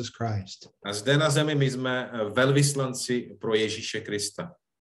Jesus Christ. A zde na zemi my jsme velvyslanci pro Ježíše Krista.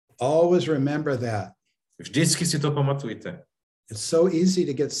 Always remember that. Vždycky si to pamatujte. It's so easy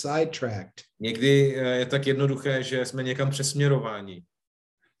to get sidetracked. Někdy je tak jednoduché, že jsme někam přesměrováni.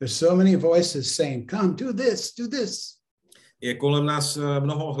 There's so many voices saying, come, do this, do this. Je kolem nás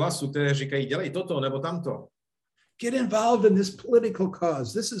mnoho hlasů, které říkají, dělej toto nebo tamto. Get involved in this political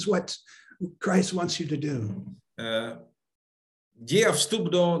cause. This is what Christ wants you to do. Jdi a vstup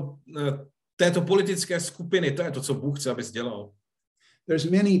do této politické skupiny, to je to, co Bůh chce, abys dělal. There's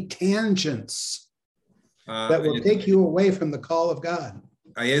many tangents that will take you away from the call of God.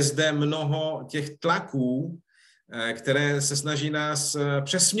 A je zde mnoho těch tlaků, které se snaží nás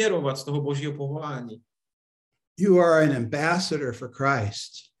přesměrovat z toho božího povolání. You are an ambassador for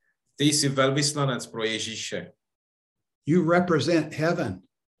Christ. Ty jsi velvyslanec pro Ježíše. You represent heaven.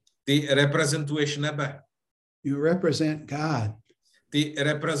 Ty reprezentuješ nebe. You represent God. Ty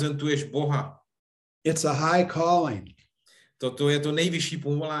reprezentuješ Boha. It's a high calling. Toto je to nejvyšší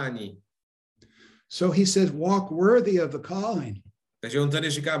povolání. So he says, walk worthy of the calling. Takže on tady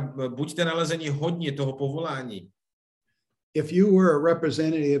říká, buďte nalezeni hodni toho povolání. If you were a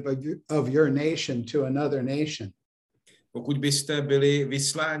representative of your nation to another nation, Pokud byste byli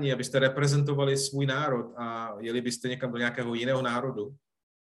vysláni, abyste reprezentovali svůj národ a jeli byste někam do nějakého jiného národu,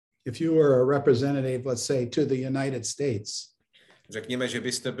 if you were a representative, let's say, to the United States, řekněme, že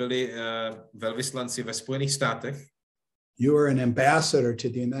byste byli velvyslanci ve Spojených státech, you were an ambassador to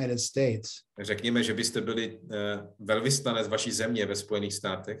the United States, řekněme, že byste byli velvyslanec vaší země ve Spojených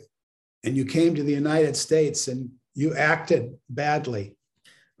státech, and you came to the United States and you acted badly,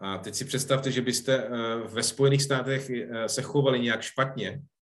 a teď si představte, že byste ve Spojených státech se chovali nějak špatně,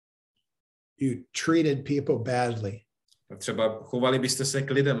 you treated people badly, třeba chovali byste se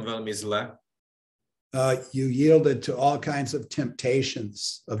k lidem velmi zle, you yielded to all kinds of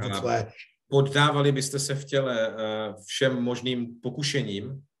temptations of the flesh, poddávali byste se v těle všem možným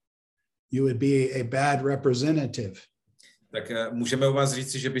pokušením, you would be a bad representative. tak můžeme o vás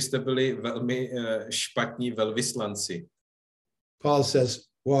říci, že byste byli velmi špatní velvyslanci. Paul says,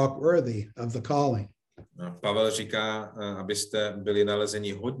 walk worthy of the calling. Pavel říká, abyste byli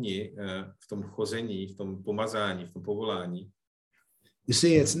nalezeni hodní v tom chození, v tom pomazání, v tom povolání. You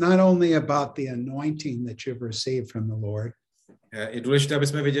see, it's not only about the anointing that you've received from the Lord. Je důležité, aby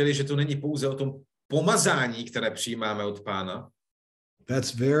jsme věděli, že to není pouze o tom pomazání, které přijímáme od Pána.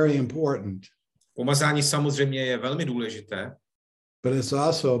 That's very important. Pomazání samozřejmě je velmi důležité, but it's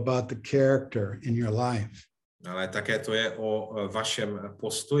also about the character in your life. Ale také to je o vašem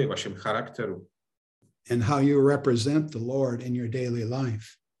postoji, vašem charakteru. And how you represent the Lord in your daily life.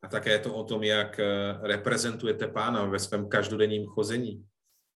 A také je to o tom, jak reprezentujete Pána ve svém každodenním chození.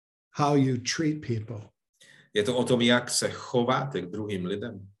 How you treat people. Je to o tom, jak se chováte k druhým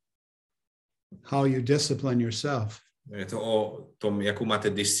lidem. How you discipline yourself. Je to o tom, jakou máte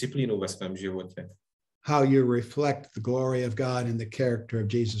disciplínu ve svém životě. How you reflect the glory of God in the character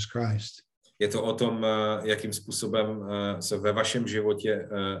of Jesus Christ. Je to o tom, jakým způsobem se ve vašem životě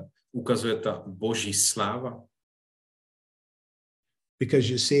ukazuje ta Boží sláva.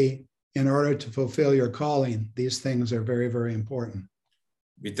 Because you see, in order to fulfill your calling, these things are very, very important.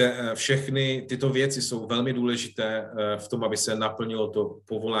 Víte, všechny tyto věci jsou velmi důležité v tom, aby se naplnilo to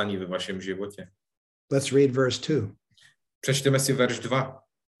povolání ve vašem životě. Let's read verse 2. Přečteme si verš 2.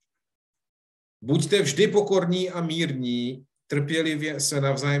 Buďte vždy pokorní a mírní, trpělivě se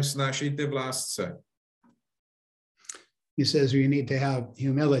navzájem snášejte v lásce. He says you need to have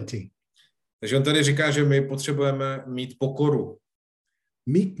humility. Takže on tady říká, že my potřebujeme mít pokoru.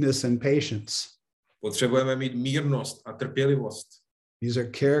 Meekness and patience. Potřebujeme mít mírnost a trpělivost. These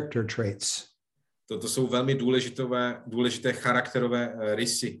are character traits. Toto jsou velmi důležité charakterové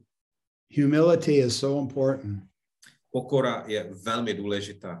rysy. Humility is so important. Pokora je velmi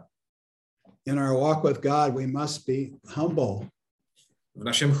důležitá. In our walk with God, we must be humble. V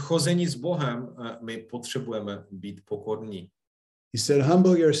našem chození s Bohem my potřebujeme být pokorní. He said,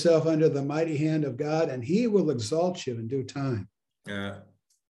 humble yourself under the mighty hand of God and he will exalt you in due time.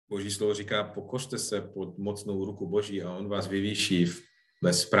 Boží slovo říká, pokořte se pod mocnou ruku Boží a on vás vyvýší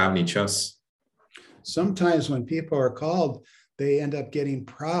ve správný čas. Sometimes when people are called, they end up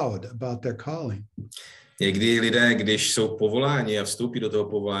getting proud about their calling. Někdy lidé, když jsou povoláni a vstoupí do toho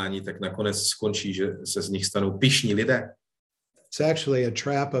povolání, tak nakonec skončí, že se z nich stanou pyšní lidé. It's actually a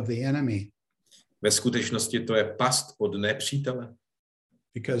trap of the enemy. Ve skutečnosti to je past od nepřítele.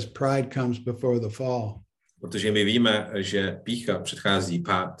 Because pride comes before the fall. Protože my víme, že pýcha předchází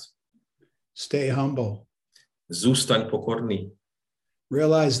pád. Stay humble. Zůstaň pokorný.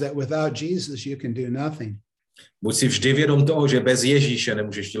 Realize that without Jesus you can do nothing. Buď si vždy vědom toho, že bez Ježíše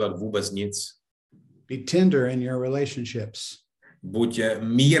nemůžeš dělat vůbec nic. Be tender in your relationships. Buď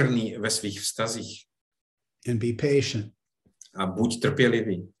mírný ve svých vztazích. And be patient. A buď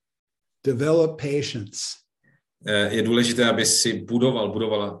trpělivý. Develop patience. Je důležité, aby si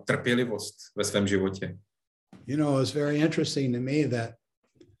budovala trpělivost ve svém životě. You know, it's very interesting to me that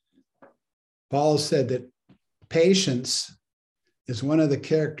Paul said that patience is one of the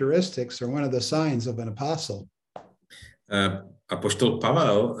characteristics or one of the signs of an apostle. Apoštol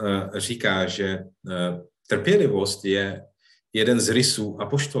Pavel říká, že trpělivost je jeden z rysů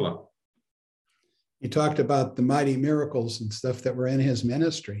apoštola. He talked about the mighty miracles and stuff that were in his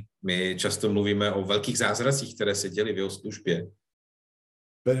ministry. My často mluvíme o velkých zázracích, které se děly v jeho službě.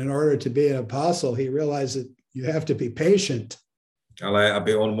 But in order to be an apostle, he realized that you have to be patient. Ale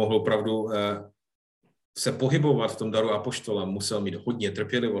aby on mohl opravdu se pohybovat v tom daru apoštola, musel mít hodně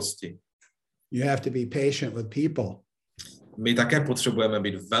trpělivosti. You have to be patient with people. My také potřebujeme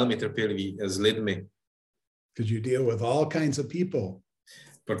být velmi trpěliví s lidmi. Because you deal with all kinds of people.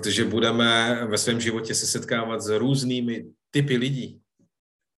 Protože budeme ve svém životě se setkávat s různými typy lidí.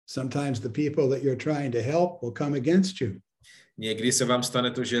 Sometimes the people that you're trying to help will come against you. Někdy se vám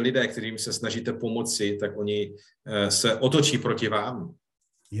stane to, že lidé, kterým se snažíte pomoci, tak oni se otočí proti vám.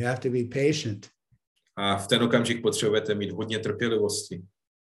 You have to be patient. A v ten okamžik potřebujete mít hodně trpělivosti.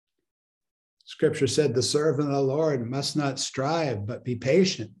 Scripture said the servant of the Lord must not strive, but be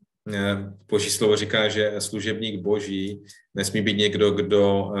patient. Boží slovo říká, že služebník Boží nesmí být někdo,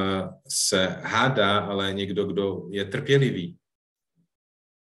 kdo se hádá, ale někdo, kdo je trpělivý.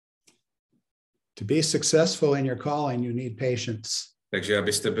 To be successful in your calling, you need patience. Takže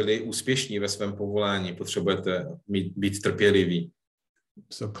abyste byli úspěšní ve svém povolání, potřebujete být trpěliví.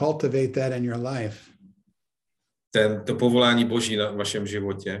 So cultivate that in your life. To povolání Boží na vašem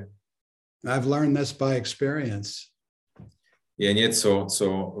životě I've learned this by experience. je něco,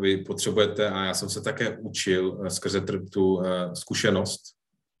 co vy potřebujete, a já jsem se také učil skrze tu zkušenost.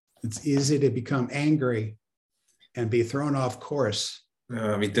 It's easy to become angry and be thrown off course.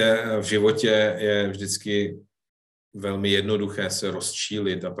 Víte, v životě je vždycky velmi jednoduché se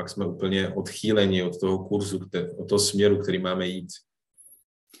rozčílit a pak jsme úplně odchýleni od toho kurzu, od toho směru, který máme jít.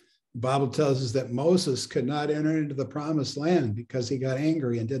 The Bible tells us that Moses could not enter into the promised land because he got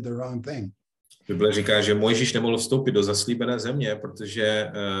angry and did the wrong thing. Bible říká, že Mojžíš nemohl vstoupit do zaslíbené země,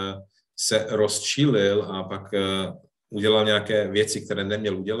 protože se rozčílil a pak udělal nějaké věci, které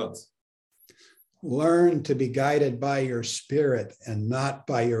neměl udělat. Learn to be guided by your spirit and not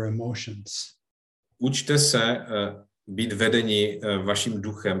by your emotions. Učte se být vedeni vaším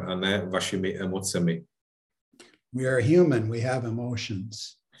duchem a ne vašimi emocemi. We are human, we have emotions.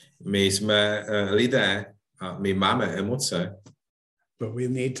 My jsme lidé a my máme emoce, but we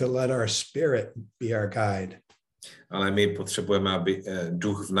need to let our spirit be our guide. Ale my potřebujeme, aby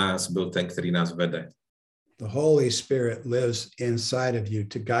duch v nás byl ten, který nás vede. The Holy Spirit lives inside of you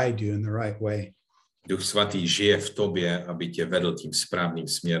to guide you in the right way. Duch svatý žije v tobě, aby tě vedl tím správným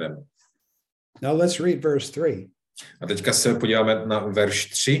směrem. Now let's read verse 3. A teďka se podíváme na verš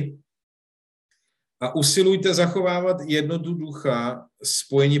 3. A usilujte zachovávat jednotu ducha,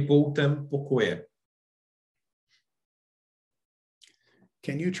 spojení poutem pokoje.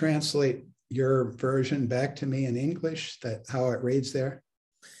 Can you translate your version back to me in English, that how it reads there?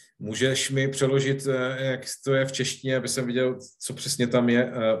 Můžeš mi přeložit, jak to je v češtině, aby jsem viděl, co přesně tam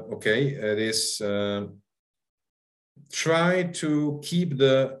je. Okay, it is try to keep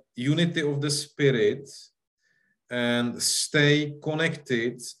the unity of the spirit and stay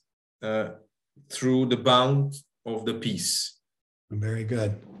connected through the bond of the peace. Very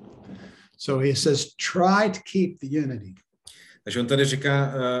good. So he says, try to keep the unity. Takže on tady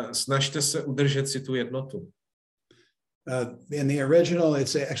říká, snažte se udržet si tu jednotu. In the original,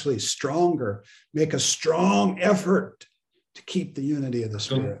 it's actually stronger. Make a strong effort to keep the unity of the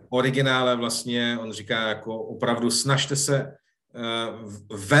Spirit. V originále vlastně on říká jako opravdu snažte se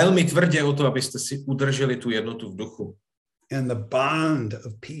velmi tvrdě o to, abyste si udrželi tu jednotu v duchu. And the bond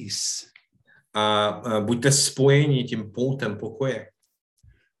of peace. A buďte spojeni tím poutem pokoje.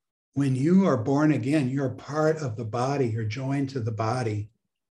 When you are born again, you're part of the body. You're joined to the body.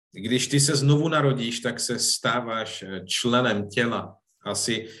 Když ty se znovu narodíš, tak se stáváš členem těla,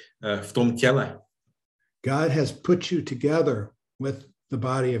 asi v tom těle. God has put you together with the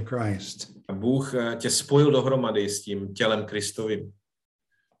body of Christ. A Bůh tě spojil dohromady s tím tělem Kristovým.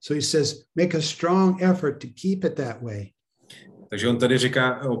 So he says, make a strong effort to keep it that way. Takže on tady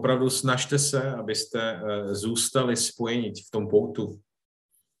říká, opravdu snažte se, abyste zůstali spojeni v tom poutu.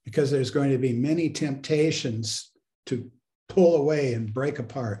 Because there's going to be many temptations to pull away and break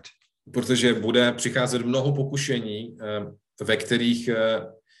apart. Protože bude přicházet mnoho pokušení, ve kterých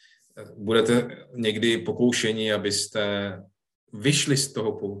budete někdy pokoušeni, abyste vyšli z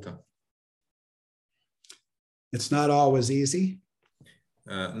toho pouta. It's not always easy.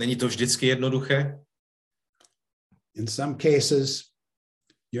 Není to vždycky jednoduché. In some cases,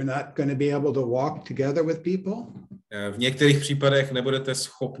 you're not going to be able to walk together with people. V některých případech nebudete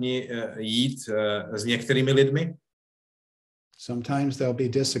schopni jít s některými lidmi. Sometimes there'll be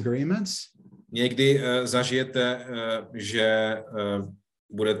disagreements. Někdy zažijete, že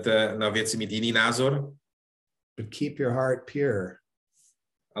budete na věci mít jiný názor. But keep your heart pure.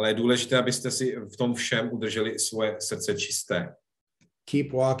 Ale je důležité, abyste si v tom všem udrželi svoje srdce čisté.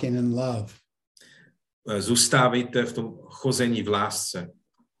 Keep walking in love. Zůstávejte v tom chození v lásce.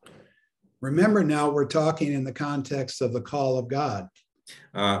 Remember now we're talking in the context of the call of God.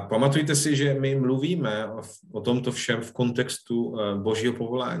 A pamatujte si, že my mluvíme o tomto všem v kontextu Božího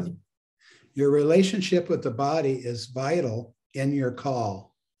povolání. Your relationship with the body is vital in your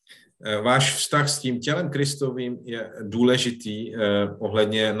call. Váš vztah s tím tělem Kristovým je důležitý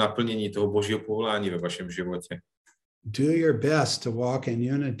ohledně naplnění toho Božího povolání ve vašem životě. Do your best to walk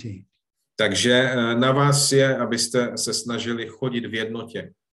in unity. Takže na vás je, abyste se snažili chodit v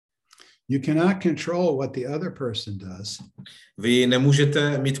jednotě. You cannot control what the other person does, Vy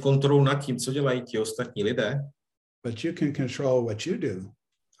nemůžete mít kontrolu nad tím, co dělají ti ostatní lidé, but you can control what you do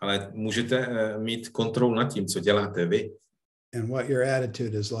ale můžete mít kontrolu nad tím, co děláte vy. and what your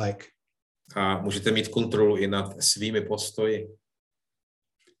attitude is like. A můžete mít kontrolu i nad svými postoji.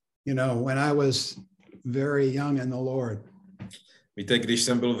 You know, when I was very young in the Lord, Víte, když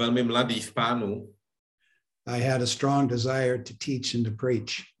jsem byl velmi mladý v Pánu, I had a strong desire to teach and to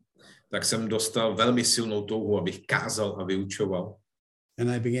preach. tak jsem dostal velmi silnou touhu, abych kázal a vyučoval. And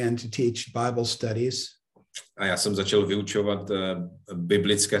I began to teach Bible studies, A já jsem začal vyučovat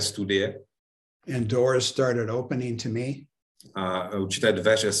biblické studie and doors started opening to me. a určité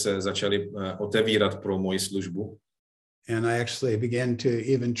dveře se začaly otevírat pro moji službu. And I actually began to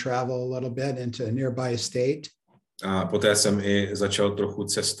even travel a little bit into a nearby state. A poté jsem i začal trochu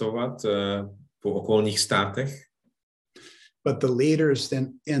cestovat po okolních státech. But the leaders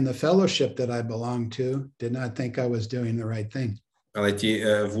in the fellowship that I belonged to did not think I was doing the right thing. Ale ti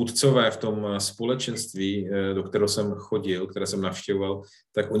vůdcové v tom společenství, do kterého jsem chodil, které jsem navštěvoval,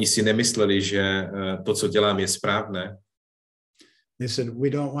 tak oni si nemysleli, že to, co dělám, je správné. They said, we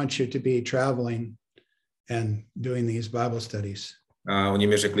don't want you to be traveling and doing these Bible studies. A oni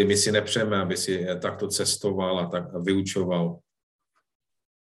mi řekli, my si nepřejeme, aby si takto cestoval a tak vyučoval.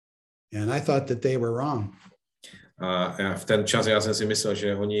 And I thought that they were wrong. A v ten čas já jsem si myslel,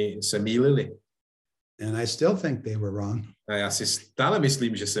 že oni se mýlili. And I still think they were wrong. A já si stále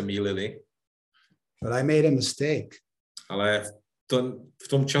myslím, že se mýlili, But I made a mistake. ale v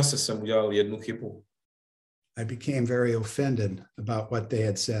tom čase jsem udělal jednu chybu. I became very offended about what they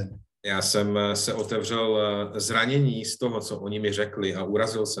had said. Já jsem se otevřel zranění z toho, co oni mi řekli, a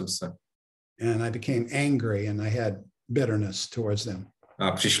urazil jsem se. And I became angry and I had bitterness towards them.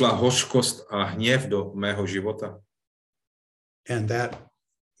 A přišla hořkost a hněv do mého života. And that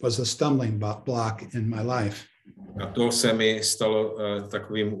was a stumbling block in my life. A to se mi stalo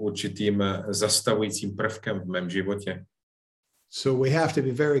takovým určitým zastavujícím prvkem v mém životě. So we have to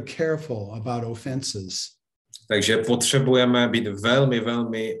be very careful about offenses. Takže potřebujeme být velmi,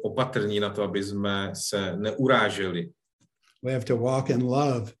 velmi opatrní na to, aby jsme se neuráželi. We have to walk in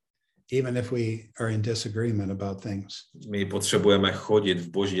love, even if we are in disagreement about things. My potřebujeme chodit v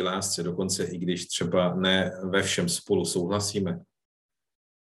Boží lásce, dokonce i když třeba ne ve všem spolu souhlasíme.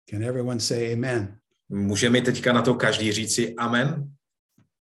 Can everyone say amen? Můžeme teďka na to každý říci amen?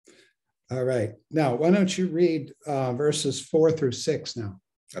 All right. Now, why don't you read verses 4 through 6 now?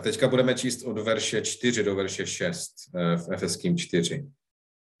 A teďka budeme číst od verše 4 do verše 6 v Efeským 4.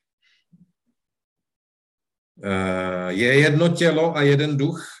 Je jedno tělo a jeden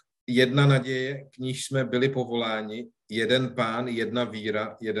duch, jedna naděje, k níž jsme byli povoláni, jeden Pán, jedna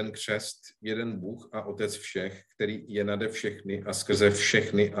víra, jeden křest, jeden Bůh a Otec všech, který je nade všechny a skrze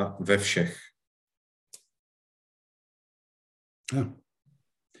všechny a ve všech.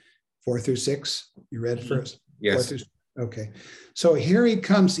 4 through 6, you read first? Yes. Okay. So here he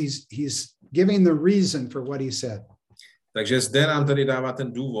comes, he's giving the reason for what he said. Takže zde nám tady dává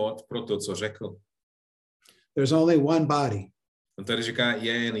ten důvod pro to, co řekl. There's only one body. On tady říká,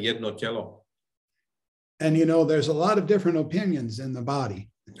 je jen jedno tělo. And you know, there's a lot of different opinions in the body.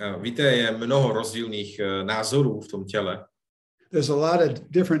 A víte, je mnoho rozdílných názorů v tom těle. There's a lot of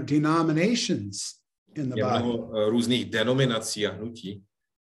different denominations in the Je body. mnoho různých denominací a hnutí.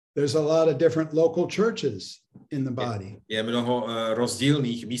 There's a lot of different local churches in the body. Je mnoho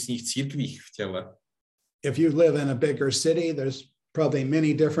rozdílných místních církví v těle. If you live in a bigger city, there's probably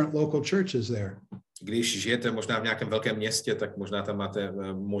many different local churches there. Když žijete možná v nějakém velkém městě, tak možná tam máte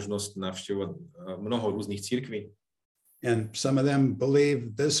možnost navštěvovat mnoho různých církví. And some of them believe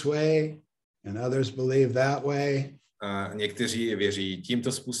this way and others believe that way. A někteří věří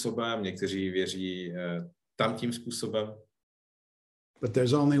tímto způsobem, někteří věří tamtím způsobem. But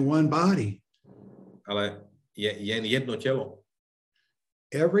there's only one body. Ale je jen jedno tělo.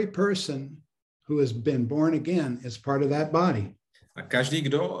 Every person who has been born again is part of that body. A každý,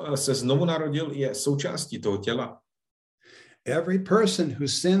 kdo se znovu narodil, je součástí toho těla. Every person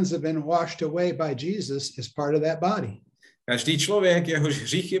whose sins have been washed away by Jesus is part of that body. Každý člověk, jehož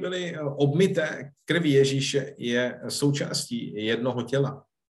hříchy byly obmyté krví Ježíše, je součástí jednoho těla.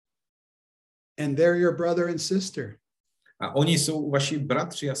 And they're your brother and sister. A oni jsou vaši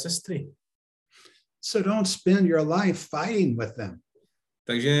bratři a sestry. So don't spend your life fighting with them.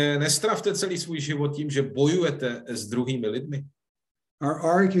 Takže nestravte celý svůj život tím, že bojujete s druhými lidmi. Or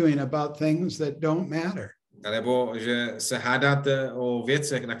arguing about things that don't matter. A nebo že se hádáte o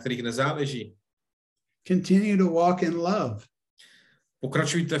věcech, na kterých nezáleží. Continue to walk in love.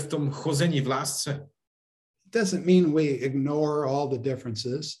 Pokračujte v tom chození v lásce. It doesn't mean we ignore all the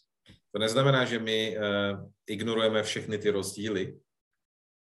differences. To neznamená, že my ignorujeme všechny ty rozdíly.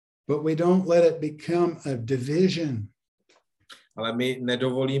 But we don't let it become a division. Ale my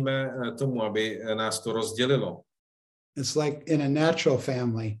nedovolíme tomu, aby nás to rozdělilo. It's like in a natural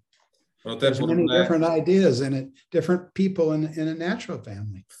family. No, to je There's many podobné, different ideas in it, different people in a natural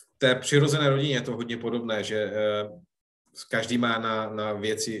family. v té přirozené rodině je to hodně podobné, že každý má na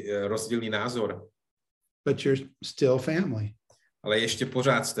věci rozdílný názor. But you're still family. Ale ještě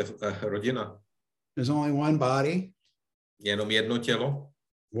pořád jste rodina. There's only one body, Jenom jedno tělo,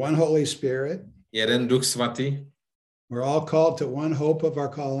 one Holy Spirit. jeden Duch Svatý. We're all called to one hope of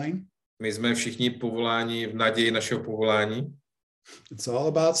our calling. My jsme všichni povoláni v naději našeho povolání. It's all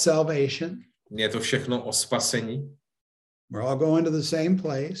about salvation. Je to všechno o spasení. We're all going to the same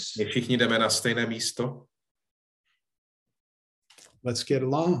place. My všichni jdeme na stejné místo. Let's get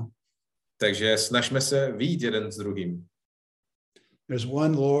along. Takže snažme se vyjít jeden s druhým. There's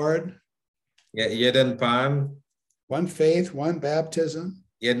one Lord, Je jeden Pán, one faith, one baptism,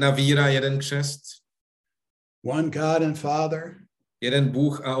 jedna víra, jeden křest, one God and Father, jeden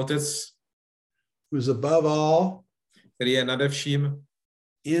Bůh a Otec, who's above all, který je nade vším,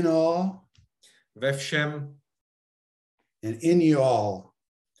 in all, ve všem and in you all.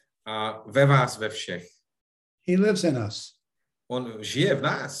 a ve vás ve všech. He lives in us. On žije v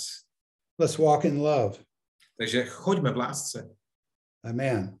nás. Let's walk in love. Takže choďme v lásce.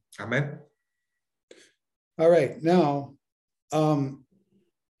 Amen. Amen. All right, now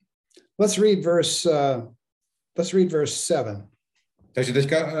let's read verse 7. Takže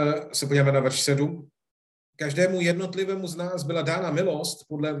teďka se podíváme na verš 7. Každému jednotlivému z nás byla dána milost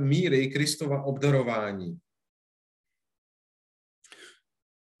podle míry Kristova obdarování.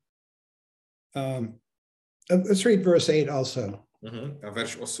 Let's read verse 8 also. A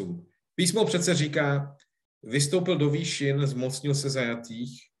verš 8. Písmo přece říká, vystoupil do výšin, zmocnil se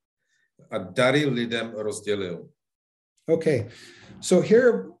zajatých a dary lidem rozdělil. Okay, so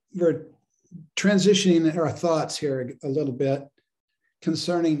here we're transitioning our thoughts here a little bit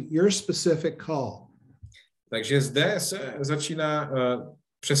concerning your specific call. Takže zde se začíná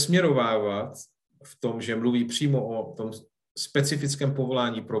přesměrovávat v tom, že mluví přímo o tom specifickém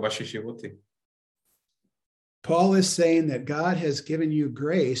povolání pro vaše životy. Paul is saying that God has given you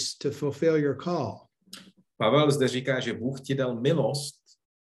grace to fulfill your call. Pavel zde říká, že Bůh ti dal milost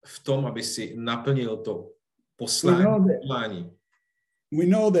v tom, aby si naplnil to poslání. We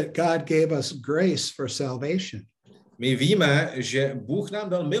know that God gave us grace for salvation. My víme, že Bůh nám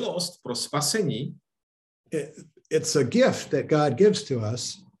dal milost pro spasení. It's a gift that God gives to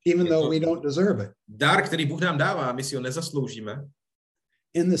us, even though we don't deserve it. Dar, který Bůh nám dává, my si ho nezasloužíme.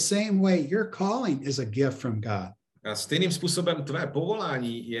 In the same way, your calling is a gift from God. A stejným způsobem tvé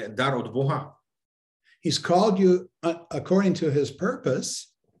povolání je dar od Boha. He's called you according to his purpose.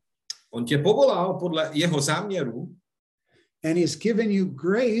 On tě povolal podle jeho záměru. And he's given you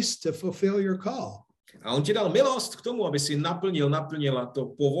grace to fulfill your call. A on ti dal milost k tomu, aby si naplnila to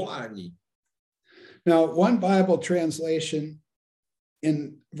povolání. Now, one Bible translation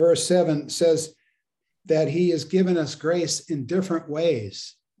in verse 7 says that he has given us grace in different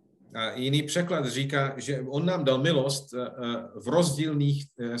ways. A jiný překlad říká, že on nám dal milost v rozdílných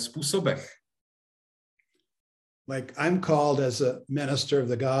způsobech. Like I'm called as a minister of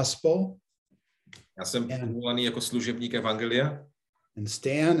the gospel. Já jsem povolaný jako služebník evangelia. And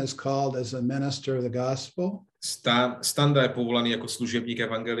Stan is called as a minister of the gospel. Standa je povolaný jako služebník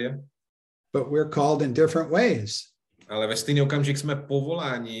evangelia. But we're called in different ways. Ale ve stejný okamžik jsme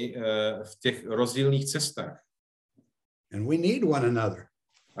povoláni v těch rozdílných cestách. And we need one another.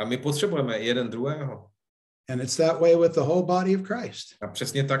 A my potřebujeme jeden druhého. And it's that way with the whole body of Christ. A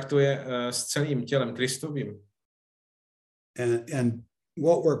přesně tak to je s celým tělem Kristovým. And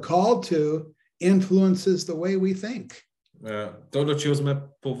what we're called to influences the way we think. To, do čeho jsme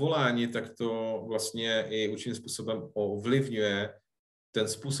povoláni, tak to vlastně i určitým způsobem ovlivňuje ten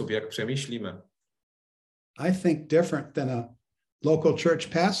způsob, jak přemýšlíme. I think different than a local church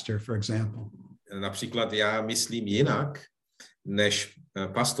pastor, for example. Například já myslím jinak než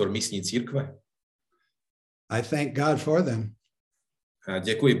pastor místní církve. I thank God for them. A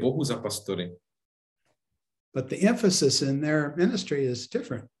děkuji Bohu za pastory. But the emphasis in their ministry is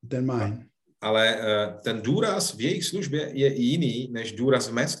different than mine. Ale ten důraz v jejich službě je jiný než důraz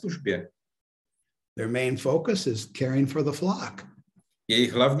v mé službě. Their main focus is caring for the flock.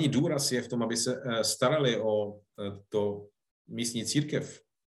 Jejich hlavní důraz je v tom, aby se starali o to místní církev.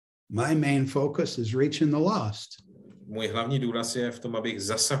 My main focus is reaching the lost. Můj hlavní důraz je v tom, abych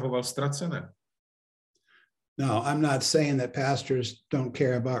zasahoval ztracené. No, I'm not saying that pastors don't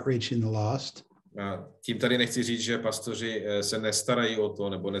care about reaching the lost. A tím tady nechci říct, že pastoři se nestarají o to,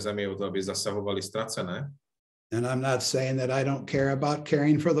 nebo nezajímají o to, aby zasahovali ztracené. And I'm not saying that I don't care about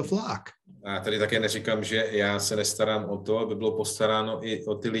caring for the flock. A tady také neříkám, že já se nestarám o to, aby bylo postaráno i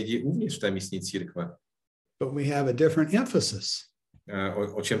o ty lidi uvnitř té místní církve. But we have a different emphasis.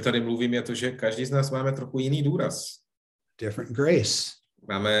 O čem tady mluvím, je to, že každý z nás máme trochu jiný důraz. Different grace.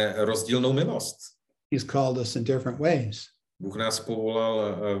 Máme rozdílnou milost. He's called us in different ways. Bůh nás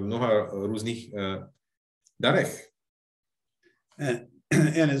povolal v mnoha různých darech.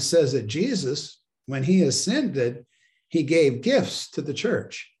 And it says that Jesus, when he ascended, he gave gifts to the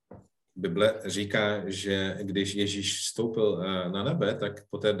church. Bible říká, že když Ježíš vstoupil na nebe, tak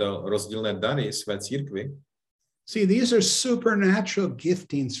poté dal rozdílné dary své církvi. See, these are supernatural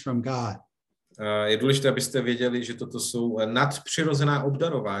giftings from God. Je důležité, abyste věděli, že toto jsou nadpřirozená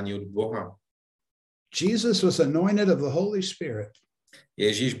obdarování od Boha. Jesus was anointed of the Holy Spirit.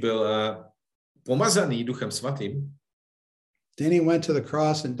 Ježíš byl pomazaný Duchem Svatým. Then he went to the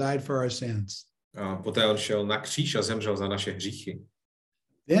cross and died for our sins. A poté on šel na kříž a zemřel za naše hříchy.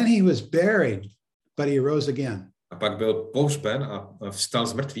 Then he was buried, but he rose again. A pak byl pohřben a vstal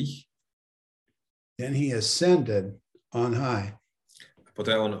z mrtvých. Then he ascended on high. A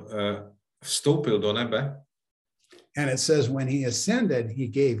poté on vstoupil do nebe. And it says when he ascended, he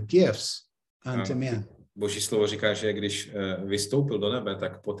gave gifts unto men. Boží slovo říká, že když vystoupil do nebe,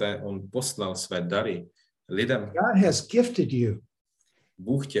 tak poté on poslal své dary lidem. God has gifted you.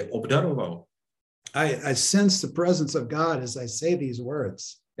 Bůh tě obdaroval. I sense the presence of God as I say these words.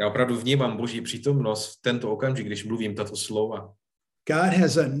 Já opravdu vnímám Boží přítomnost v tento okamžik, když mluvím tato slova. God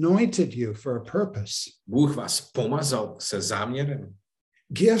has anointed you for a purpose. Bůh vás pomazal se záměrem.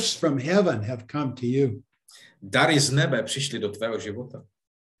 Gifts from heaven have come to you. Dary z nebe přišly do tvého života.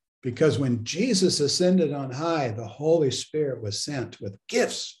 Because when Jesus ascended on high, the Holy Spirit was sent with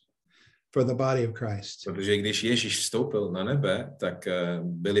gifts for the body of Christ. Protože když Ježíš vstoupil na nebe, tak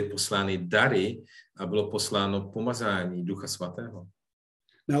byly poslány dary a bylo posláno pomazání Ducha Svatého.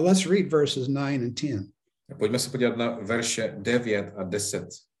 Now let's read verses 9 and 10. Pojďme se podívat na verše 9 a 10.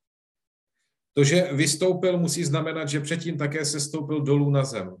 To, že vystoupil, musí znamenat, že předtím také sestoupil dolů na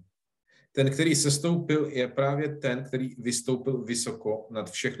zem. Ten, který sestoupil, je právě ten, který vystoupil vysoko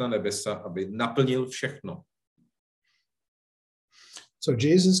nad všechna nebesa, aby naplnil všechno. So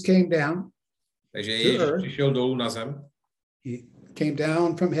Jesus came down. Takže Ježíš přišel dolů na zem. He came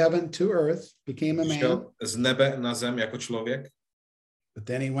down from heaven to earth, became a man. Přišel z nebe na zem jako člověk. But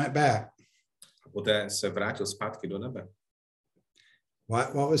then he went back. A poté se vrátil zpátky do nebe.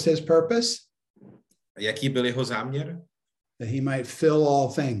 What was his purpose? Jaký byl jeho záměr? That he might fill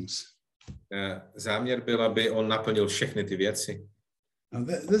all things. Záměr byl, aby on naplnil všechny ty věci. Now,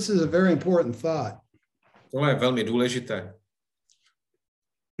 this is a very important thought. Tohle je velmi důležité.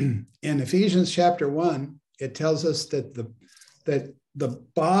 In Ephesians chapter 1, it tells us that the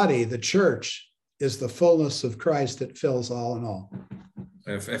body, the church, is the fullness of Christ that fills all in all.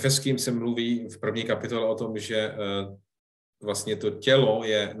 V Efeským se mluví v první kapitole o tom, že vlastně to tělo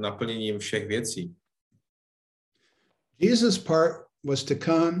je naplněním všech věcí. Jesus' part was to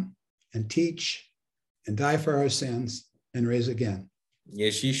come and teach and die for our sins and raise again.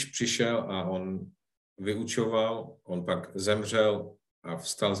 Ježíš přišel a on vyučoval, on pak zemřel a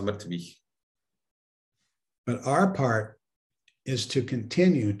vstal z mrtvých. But our part is to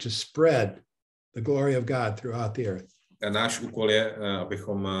continue to spread the glory of God throughout the earth. A náš úkol je,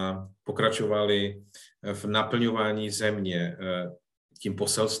 abychom pokračovali v naplňování země tím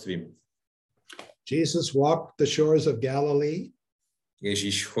poselstvím. Jesus walked the shores of Galilee.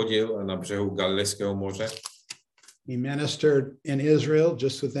 Ježíš chodil na břehu Galilejského moře. He ministered in Israel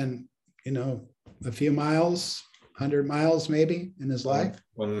just within, a few miles, 100 miles maybe in his life.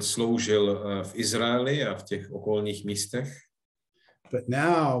 On sloužil v Izraeli a v těch okolních místech. But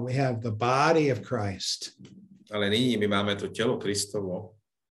now we have the body of Christ. Ale nyní my máme to tělo Kristovo.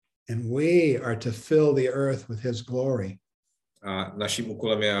 And we are to fill the earth with his glory. A naším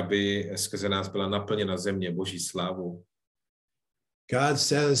úkolem je, aby skrze nás byla naplněna země Boží slávou. God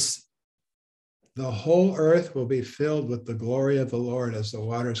says the whole earth will be filled with the glory of the Lord as the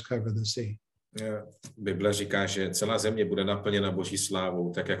waters cover the sea. Bible říká, že celá země bude naplněna Boží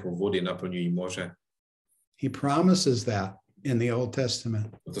slávou, tak jako vody naplňují moře. He promises that in the Old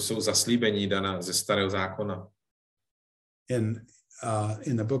Testament. To jsou zaslíbení daná ze Starého zákona.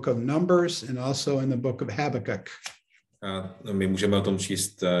 In the book of Numbers and also in the book of Habakkuk. A my můžeme o tom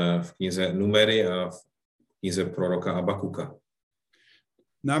číst v knize Numery a v knize proroka Habakuka.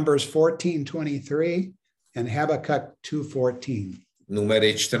 Numbers 14:23 and Habakkuk 2:14.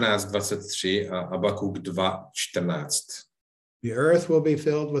 Numery 14:23 a Abakuk 2:14. The earth will be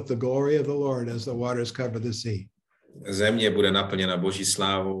filled with the glory of the Lord as the waters cover the sea. Země bude naplněna Boží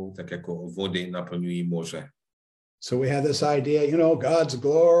slávou, tak jako vody naplňují moře. So we have this idea, God's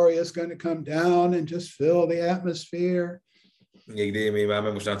glory is going to come down and just fill the atmosphere. Někdy my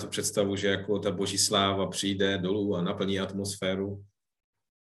máme možná tu představu, že jako ta Boží sláva přijde dolů a naplní atmosféru.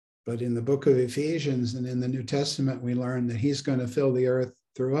 But in the book of Ephesians and in the New Testament, we learn that he's going to fill the earth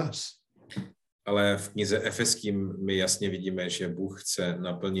through us. Ale v knize Efeským my jasně vidíme, že Bůh chce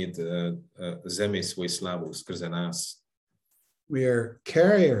naplnit zemi svojí slávou skrze nás. We are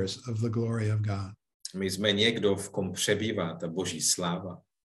carriers of the glory of God. My jsme někdo, v kom přebývá ta Boží sláva.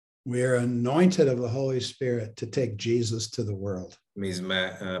 We are anointed of the Holy Spirit to take Jesus to the world. My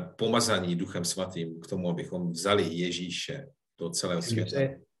jsme pomazaní Duchem Svatým k tomu, abychom vzali Ježíše do celého světa.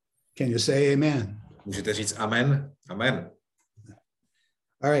 Can you say amen? Můžete říct amen? Amen.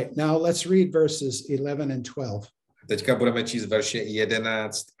 All right, now let's read verses 11 and 12. Teďka budeme číst verše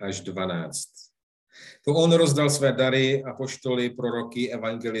 11 až 12. To on rozdal své dary, apoštoly, proroky,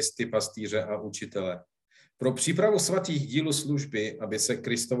 evangelisty, pastýře a učitele. Pro přípravu svatých dílu služby, aby se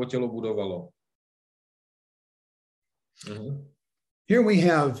Kristovo tělo budovalo. Here we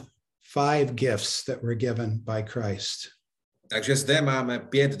have 5 gifts that were given by Christ. Takže zde máme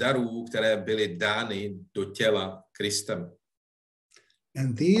 5 darů, které byly dány do těla Kristem.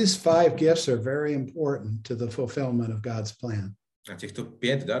 And these 5 gifts are very important to the fulfillment of God's plan. A těchto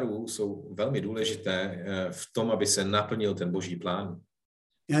 5 darů jsou velmi důležité v tom, aby se naplnil ten Boží plán.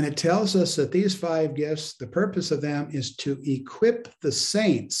 And it tells us that these 5 gifts, the purpose of them is to equip the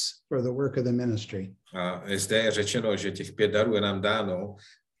saints for the work of the ministry. A zde je řečeno, že těch 5 darů je nám dáno,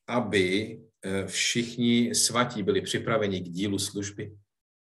 aby všichni svatí byli připraveni k dílu služby.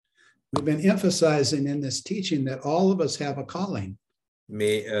 We've been emphasizing in this teaching that all of us have a calling.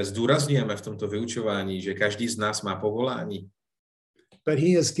 My zdůrazňujeme v tomto vyučování, že každý z nás má povolání. But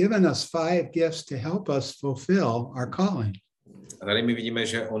he has given us 5 gifts to help us fulfill our calling. A tady my vidíme,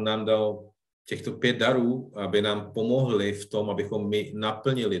 že on nám dal těchto 5 darů, aby nám pomohli v tom, abychom my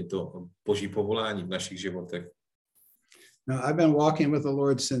naplnili to Boží povolání v našich životech. Now, I've been walking with the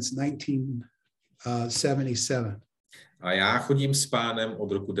Lord since 1977. A já chodím s Pánem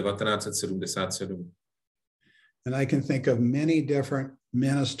od roku 1977. And I can think of many different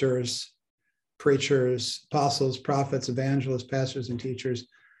ministers, preachers, apostles, prophets, evangelists, pastors, and teachers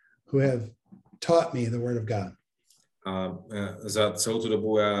who have taught me the Word of God. A za celou tu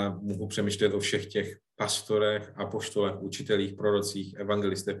dobu já mohu přemýšlet o všech těch pastorech, apoštolech, učitelích, prorocích,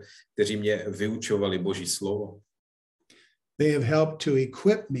 evangelistech, kteří mě vyučovali Boží slovo. They have helped to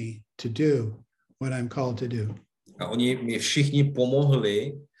equip me to do what I'm called to do. A oni mi všichni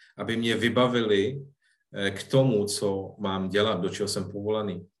pomohli, aby mě vybavili k tomu, co mám dělat, do čeho jsem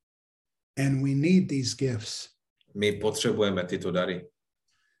povolaný. And we need these gifts. My potřebujeme tyto dary.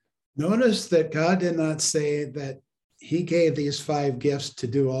 Notice that God did not say that he gave these 5 gifts to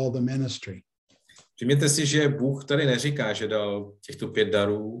do all the ministry. Všimněte si, že Bůh tady neříká, že dal těchto 5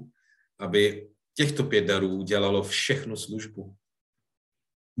 darů, aby těchto 5 darů dělalo všechnu službu.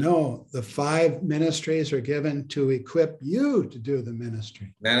 No, the 5 ministries are given to equip you to do the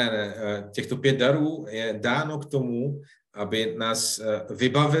ministry. Ne. Těchto 5 darů je dáno k tomu, aby nás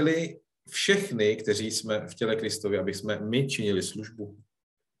vybavili všechny, kteří jsme v těle Kristovi, aby jsme my činili službu.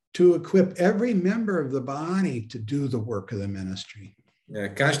 To equip every member of the body to do the work of the ministry.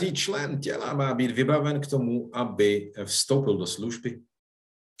 Každý člen těla má být vybaven k tomu, aby vstoupil do služby.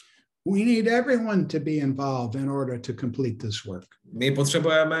 We need everyone to be involved in order to complete this work. My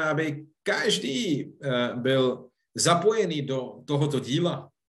potřebujeme, aby každý byl zapojený do tohoto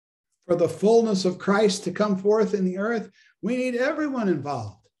díla. For the fullness of Christ to come forth in the earth, we need everyone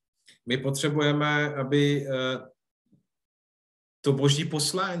involved. My potřebujeme, aby to Boží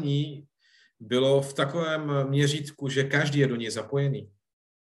poslání bylo v takovém měřítku, že každý je do něj zapojený.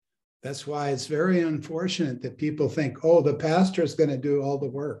 That's why it's very unfortunate that people think, oh, the pastor is going to do all the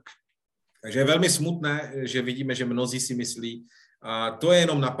work. Takže je velmi smutné, že vidíme, že mnozí si myslí, a to je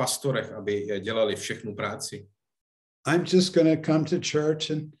jenom na pastorech, aby dělali všechnu práci. I'm just going to come to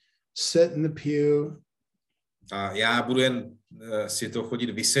church and sit in the pew. A já budu jen si to chodit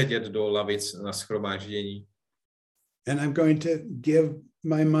vysedět do lavic na shromáždění. And I'm going to give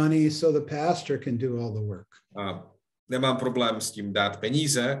my money so the pastor can do all the work. A nemám problém s tím dát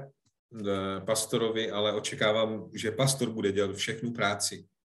peníze pastorovi, ale očekávám, že pastor bude dělat všechnu práci.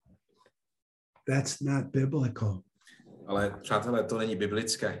 That's not biblical. Ale přátelé, to není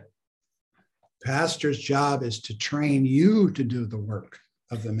biblické. Pastor's job is to train you to do the work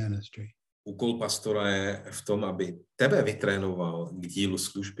of the ministry. úkol pastora je v tom, aby tebe vytrénoval k dílu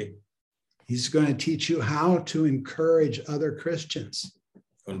služby. He's going to teach you how to encourage other Christians.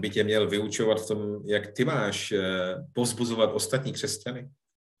 On by tě měl vyučovat v tom, jak ty máš povzbuzovat ostatní křesťany.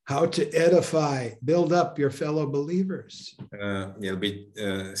 How to edify, build up your fellow believers. Měl by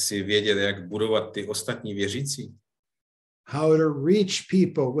si vědět, jak budovat ty ostatní věřící. How to reach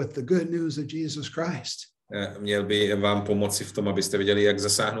people with the good news of Jesus Christ. Měl by vám pomoci v tom, abyste věděli, jak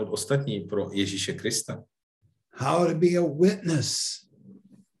zasáhnout ostatní pro Ježíše Krista. How to be a witness.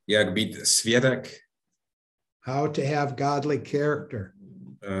 Jak být svědek. How to have godly character.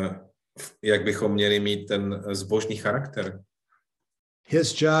 Jak bychom měli mít ten zbožný charakter.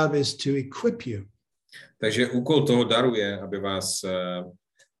 His job is to equip you. Takže úkol toho daru je, aby vás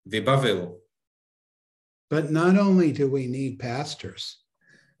vybavil. But not only do we need pastors.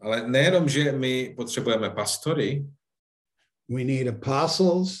 Ale nejenom, že my potřebujeme pastory. We need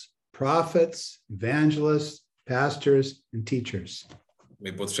apostles, prophets, evangelists, pastors, and teachers.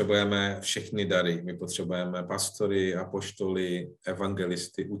 My potřebujeme všechny dary. My potřebujeme pastory, apoštoly,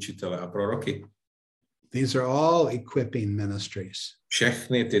 evangelisty, učitele a proroky. These are all equipping ministries.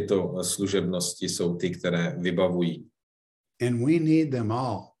 Všechny tyto služebnosti jsou ty, které vybavují. And we need them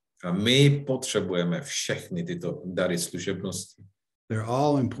all. A my potřebujeme všechny tyto dary služebnosti. They're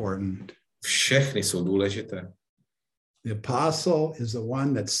all important. Všechny jsou důležité. The apostle is the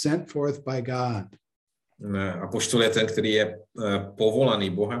one that's sent forth by God. Apoštol je ten, který je povolaný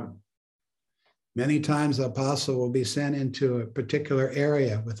Bohem. Many times the apostle will be sent into a particular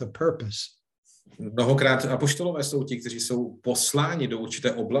area with a purpose. Mnohokrát apoštolové jsou ti, kteří jsou posláni do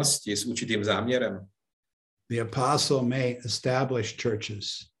určité oblasti s určitým záměrem. The apostle may establish churches.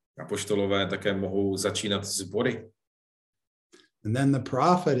 Apoštolové také mohou začínat sbory. And then the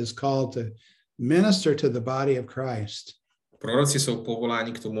prophet is called to minister to the body of Christ. Proroci jsou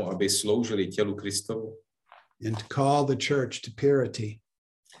povoláni k tomu, aby sloužili tělu Kristovu. And to call the church to purity.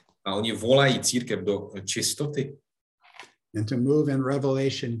 A oni volají církev do čistoty. And to move in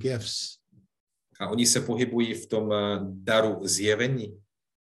revelation gifts. A oni se pohybují v tom daru zjevení.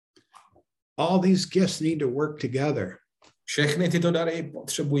 All these gifts need to work together. Všechny tyto dary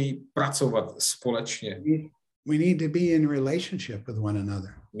potřebují pracovat společně. We need to be in relationship with one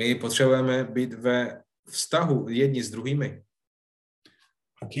another. My potřebujeme být ve vztahu jedni s druhými.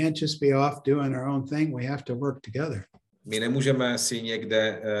 We can't just be off doing our own thing. We have to work together. My nemůžeme si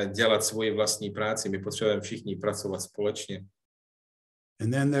někde dělat svoji vlastní práci. My potřebujeme všichni pracovat společně.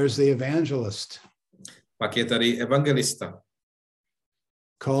 And then there's the evangelist. Pak je tady evangelista.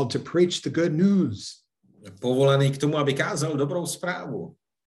 Called to preach the good news. Povolaný k tomu, aby kázal dobrou zprávu.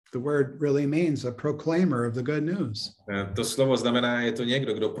 The word really means a proclaimer of the good news. To slovo znamená, je to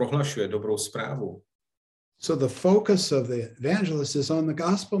někdo, kdo prohlašuje dobrou zprávu. So the focus of the evangelist is on the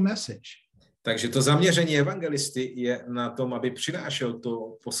gospel message. Takže to zaměření evangelisty je na tom, aby přinášel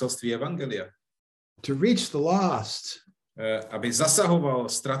to poselství evangelia. To reach the lost. Aby zasahoval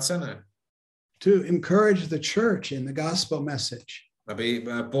ztracené. To encourage the church in the gospel message. Aby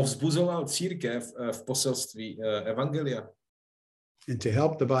povzbuzoval církev v poselství evangelia. And to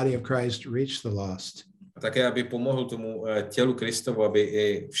help the body of Christ reach the lost. A také, aby pomohl tomu tělu Kristovu, aby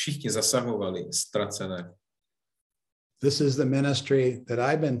i všichni zasahovali ztracené. This is the ministry that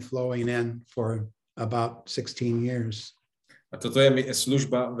I've been flowing in for about 16 years. A toto je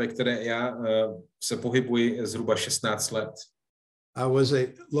služba, ve které já se pohybuji zhruba 16 let. I was a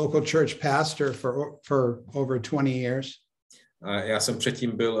local church pastor for over 20 years. A já jsem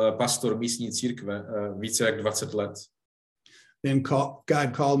předtím byl pastor místní církve více jak 20 let. Then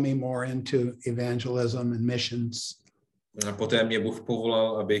God called me more into evangelism and missions. A poté mě Bůh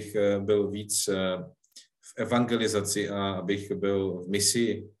povolal, abych byl víc v evangelizaci a abych byl v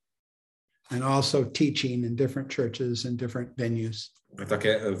misii. And also teaching in different churches and different venues. A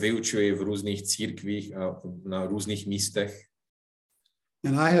také vyučuji v různých církvích a na různých místech.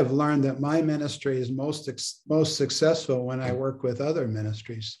 And I have learned that my ministry is most successful when I work with other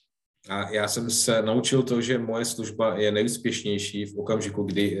ministries. A já jsem se naučil to, že moje služba je nejúspěšnější v okamžiku,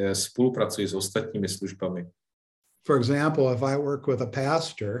 kdy spolupracuji s ostatními službami. For example, if I work with a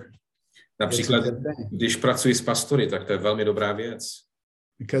pastor, například, když pracuji s pastory, tak to je velmi dobrá věc.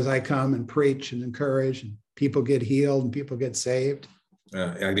 Because I come and preach and encourage and people get healed and people get saved.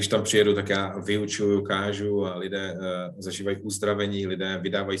 Já když tam přijedu, tak já vyučuju, kážu a lidé zažívají uzdravení, lidé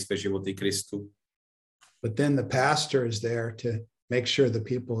vydávají své životy Kristu. But then the pastor is there to make sure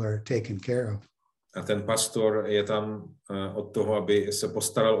the people are taken care of. A ten pastor je tam od toho, aby se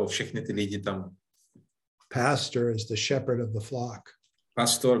postaral o všechny ty lidi tam. Pastor is the shepherd of the flock.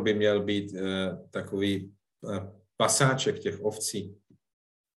 Pastor by měl být takový pasáček těch ovcí.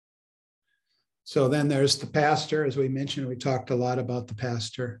 So then there's the pastor, as we mentioned, we talked a lot about the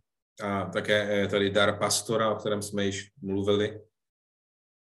pastor. A také tady dar pastora, o kterém jsme již mluvili.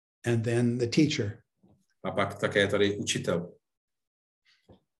 And then the teacher. A pak také tady učitel.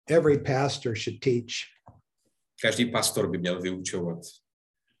 Every pastor should teach. Každý pastor by měl vyučovat.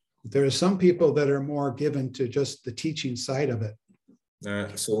 There are some people that are more given to just the teaching side of it.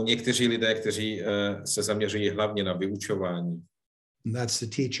 Jsou někteří lidé, kteří se zaměřují hlavně na vyučování. And that's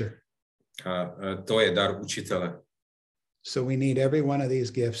the teacher. A to je dar učitele. So we need every one of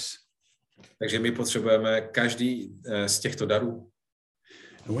these gifts. Takže my potřebujeme každý z těchto darů.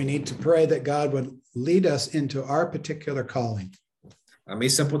 And we need to pray that God would lead us into our particular calling. A my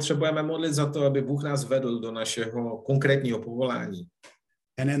se potřebujeme modlit za to, aby Bůh nás vedl do našeho konkrétního povolání.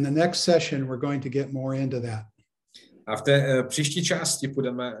 And in the next session, we're going to get more into that. A v té příští části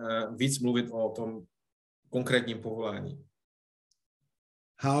budeme víc mluvit o tom konkrétním povolání.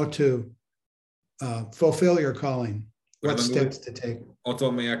 How to fulfill your calling. What steps to take. O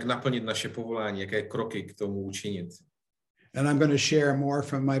tom, jak naplnit naše povolání, jaké kroky k tomu učinit. And I'm going to share more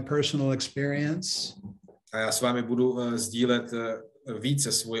from my personal experience. A já s vámi budu sdílet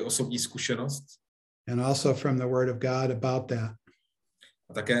více svoji osobní zkušenost. And also from the Word of God about that.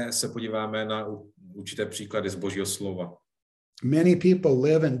 A také se podíváme na určité příklady z Božího slova. Many people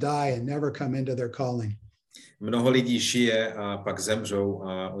live and die and never come into their calling. Mnoho lidí žije a pak zemřou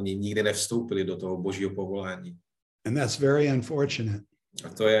a oni nikdy nevstoupili do toho Božího povolání. And that's very unfortunate. A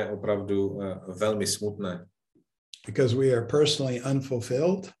to je opravdu velmi smutné. Because we are personally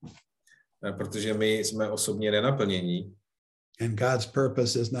unfulfilled. Protože my jsme osobně nenaplnění. And God's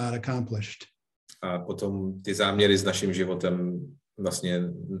purpose is not accomplished. A potom ty záměry s naším životem vlastně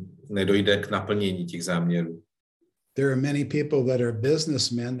nedojde k naplnění těch záměrů. There are many people that are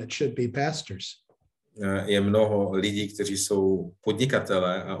businessmen that should be pastors. Je mnoho lidí, kteří jsou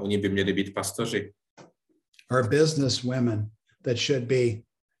podnikatelé a oni by měli být pastoři. Or business women that should be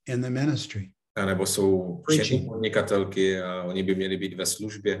in the ministry. A nebo jsou ženy podnikatelky a oni by měli být ve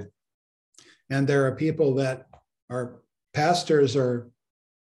službě. And there are people that are pastors or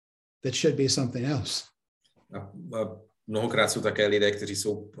that should be something else. A mnohokrát jsou také lidé, kteří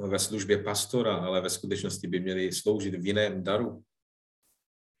jsou ve službě pastora, ale ve skutečnosti by měli sloužit v jiném daru.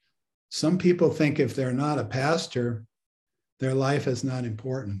 Some people think if they're not a pastor, their life is not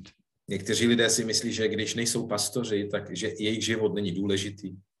important. Někteří lidé si myslí, že když nejsou pastoři, tak že jejich život není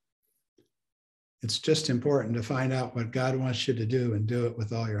důležitý. It's just important to find out what God wants you to do and do it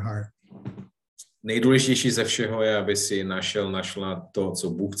with all your heart. Nejdůležitější ze všeho je, aby si našla to, co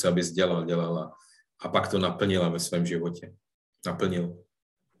Bůh chce, abys dělala a pak to naplnila ve svém životě. Naplnil.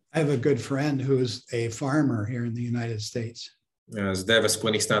 I have a good friend who is a farmer here in the United States. Zde ve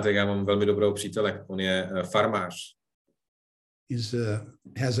Spojených státech já mám velmi dobrou přítele, on je farmář.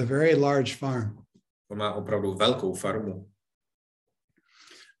 Has a very large farm. On má opravdu velkou farmu.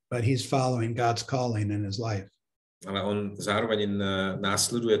 But he's following God's calling in his life. Ale on zároveň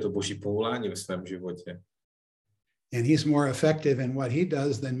následuje to Boží povolání ve svém životě. And he's more effective in what he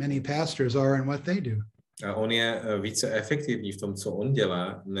does than many pastors are in what they do. A on je více efektivní v tom, co on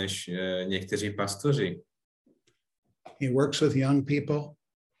dělá, než někteří pastoři. He works with young people.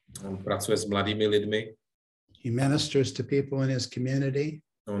 On pracuje s mladými lidmi. He ministers to people in his community.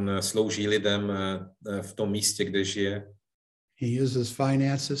 On slouží lidem v tom místě, kde žije. He uses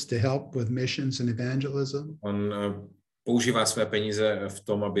finances to help with missions and evangelism. On používá své peníze v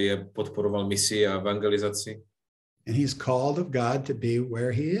tom, aby je podporoval misi a evangelizaci. And he's called of God to be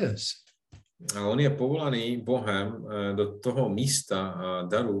where he is. A on je povolaný Bohem do toho místa a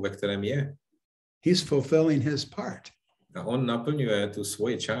daru, ve kterém je. He's fulfilling his part. A on naplňuje tu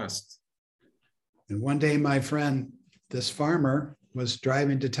svoji část. And one day my friend, this farmer, was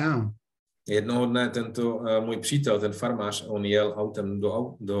driving to town. Jednoho dne tento můj přítel, ten farmář, on jel autem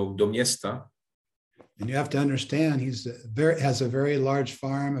do města. And you have to understand, has a very large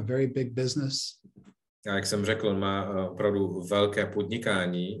farm, a very big business. A jak jsem řekl, on má opravdu velké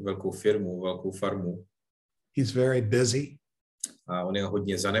podnikání, velkou firmu, velkou farmu. He's very busy. A on je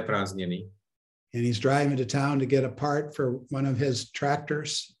hodně zaneprázdněný. And he's driving to town to get a part for one of his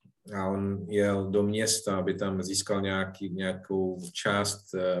tractors. A on jel do města, aby tam získal nějakou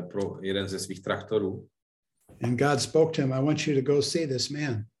část pro jeden ze svých traktorů. And God spoke to him, I want you to go see this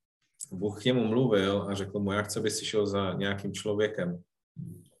man. Bůh k němu mluvil a řekl mu, jak chce, aby si šel za nějakým člověkem.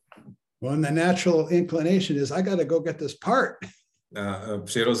 Well, and the natural inclination is, I got to go get this part. A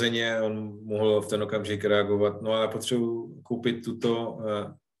přirozeně on mohl v ten okamžik reagovat, no ale potřebuji koupit tuto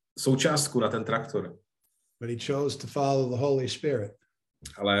součástku na ten traktor. But he chose to follow the Holy Spirit.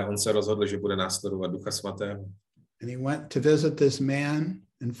 Ale on se rozhodl, že bude následovat Ducha Svatého. And he went to visit this man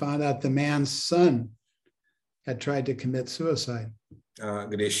and found out the man's son had tried to commit suicide. A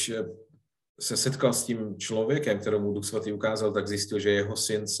když se setkal s tím člověkem, kterému Duch Svatý ukázal, tak zjistil, že jeho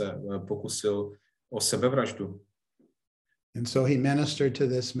syn se pokusil o sebevraždu. And so he ministered to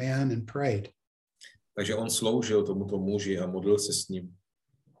this man and prayed. Takže on sloužil tomuto muži a modlil se s ním.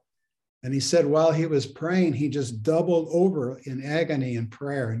 And he said while he was praying, he just doubled over in agony and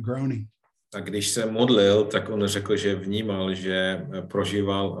prayer and groaning. A když se modlil, tak on řekl, že vnímal, že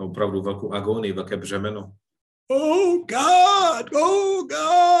prožíval opravdu velkou agonii, velké břemeno. Oh God, oh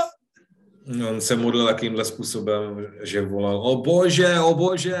God. On se modlil takýmhle způsobem, že volal, o Bože, o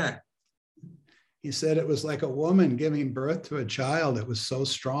Bože. He said it was like a woman giving birth to a child. It was so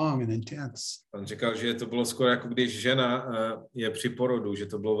strong and intense. On říkal, že to bylo skoro jako když žena je při porodu, že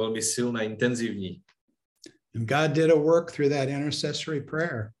to bylo velmi silné, intenzivní. And God did a work through that intercessory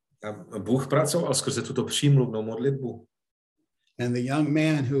prayer. A Bůh pracoval skrze tuto přímluvnou modlitbu. And the young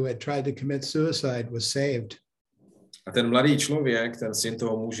man who had tried to commit suicide was saved. A ten mladý člověk, ten syn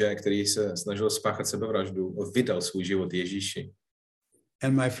toho muže, který se snažil spáchat sebevraždu, vydal svůj život Ježíši.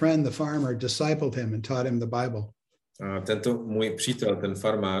 And my friend, the farmer, discipled him and taught him the Bible. A tento můj přítel, ten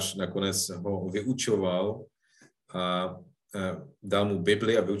farmář, nakonec ho vyučoval a dal mu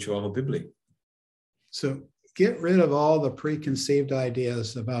Bibli a vyučoval ho Bibli. So get rid of all the preconceived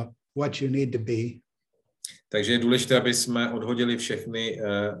ideas about what you need to be. Takže je důležité, aby jsme odhodili všechny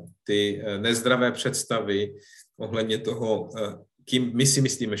ty nezdravé představy ohledně toho, kým my si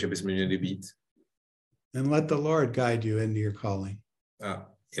myslíme, že bychom měli být. And let the Lord guide you into your calling.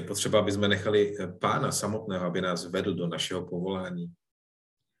 A je potřeba, aby jsme nechali Pána samotného, aby nás vedl do našeho povolání.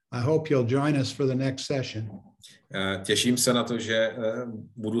 I hope you'll join us for the next session. Těším se na to, že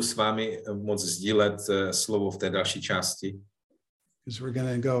budu s vámi moc sdílet slovo v té další části. Because we're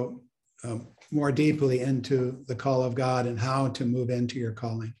going to go more deeply into the call of God and how to move into your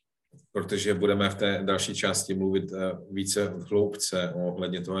calling. Protože budeme v té další části mluvit více v hloubce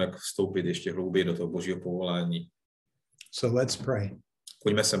ohledně toho, jak vstoupit ještě hlouběji do toho Božího povolání. So let's pray.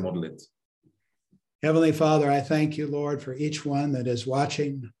 Pojďme se modlit. Heavenly Father, I thank you, Lord, for each one that is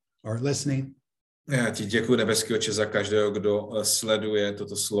watching or listening. Já ti děkuji, nebeský Otče, za každého, kdo sleduje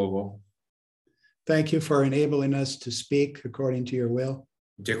toto slovo. Thank you for enabling us to speak according to your will.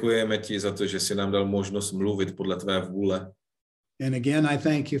 Děkujeme ti za to, že jsi nám dal možnost mluvit podle tvé vůle. And again, I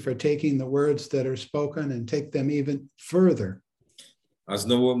thank you for taking the words that are spoken and take them even further. A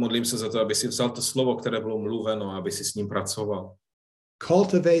znovu modlím se za to, aby si vzal to slovo, které bylo mluveno, aby si s ním pracoval.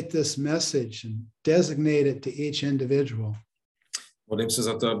 Cultivate this message and designate it to each individual. Modlím se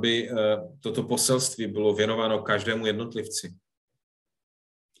za to, aby toto poselství bylo věnováno každému jednotlivci.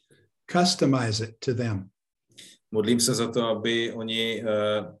 Customize it to them. Modlím se za to, aby oni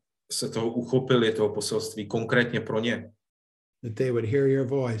se toho uchopili, toho poselství konkrétně pro ně. That they would hear your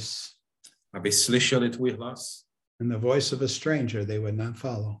voice. Aby slyšeli tvůj hlas. And the voice of a stranger they would not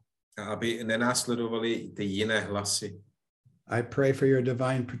follow. A aby nenásledovali ty jiné hlasy. I pray for your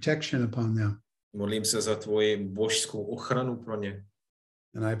divine protection upon them. Modlím se za tvoji božskou ochranu pro ně.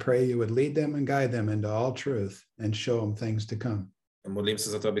 And I pray you would lead them and guide them into all truth and show them things to come. A modlím se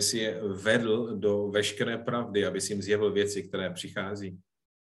za to, aby si je vedl do veškeré pravdy, aby si jim zjevil věci, které přichází.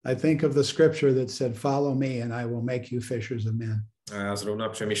 I think of the scripture that said, follow me and I will make you fishers of men. A já zrovna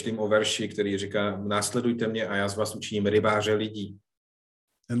přemýšlím o verši, který říká, následujte mě a já z vás učiním rybáře lidí.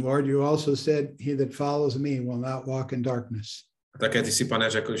 And Lord, you also said, he that follows me will not walk in darkness. A také ty si, Pane,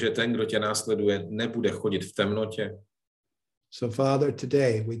 řekl, že ten, kdo tě následuje, nebude chodit v temnotě. So Father,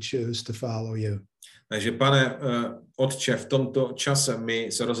 today we choose to follow you. Takže, Pane, Otče, v tomto čase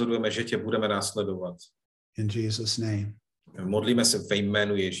my se rozhodujeme, že tě budeme následovat. In Jesus' name. Modlíme se ve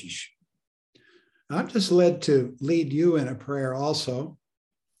jménu Ježíš. I'm just led to lead you in a prayer also.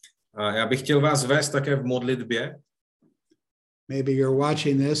 A já bych chtěl vás vést také v modlitbě. Maybe you're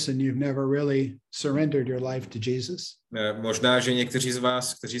watching this and you've never really surrendered your life to Jesus. Možná, že někteří z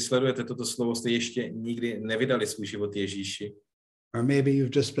vás, kteří sledujete toto slovo, jste ještě nikdy nevydali svůj život Ježíši. Or maybe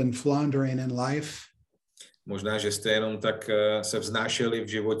you've just been floundering in life. Možná, že jste jenom tak se vznášeli v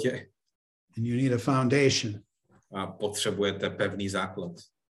životě. And you need a foundation. A potřebujete pevný základ.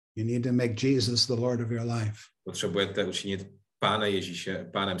 You need to make Jesus the Lord of your life. Potřebujete učinit Pána Ježíše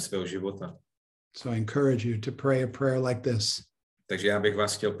pánem svého života. So I encourage you to pray a prayer like this. Takže já bych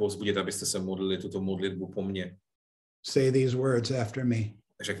vás chtěl povzbudit, abyste se modlili tuto modlitbu po mně. Say these words after me.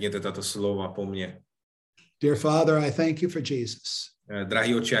 Řekněte tato slova po mně. Dear Father, I thank you for Jesus.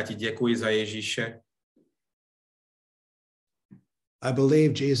 Drahý Otče, já ti děkuji za Ježíše. I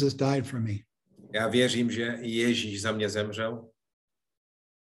believe Jesus died for me. Já věřím, že Ježíš za mě zemřel.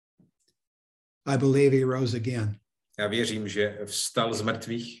 I believe he rose again. Já věřím, že vstal z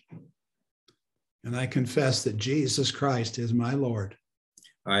mrtvých. And I confess that Jesus Christ is my Lord.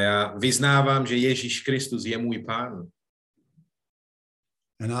 A já vyznávám, že Ježíš Kristus je můj pán.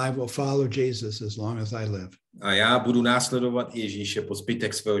 And I will follow Jesus as long as I live. A já budu následovat Ježíše po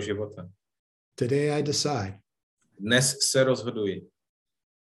zbytek svého života. Today I decide Dnes se rozhoduji,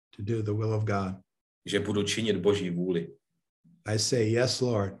 to do the will of God. že budu činit Boží vůli. I say, yes,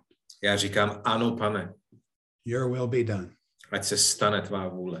 Lord, Já říkám, ano, pane, your will be done. ať se stane tvá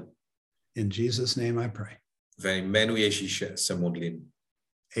vůle. In Jesus' name I pray. Ve jménu Ježíše se modlím.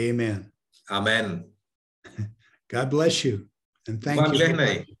 Amen. Amen. God bless you. And thank Vám you.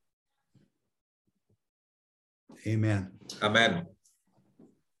 žehnej. Amen. Amen.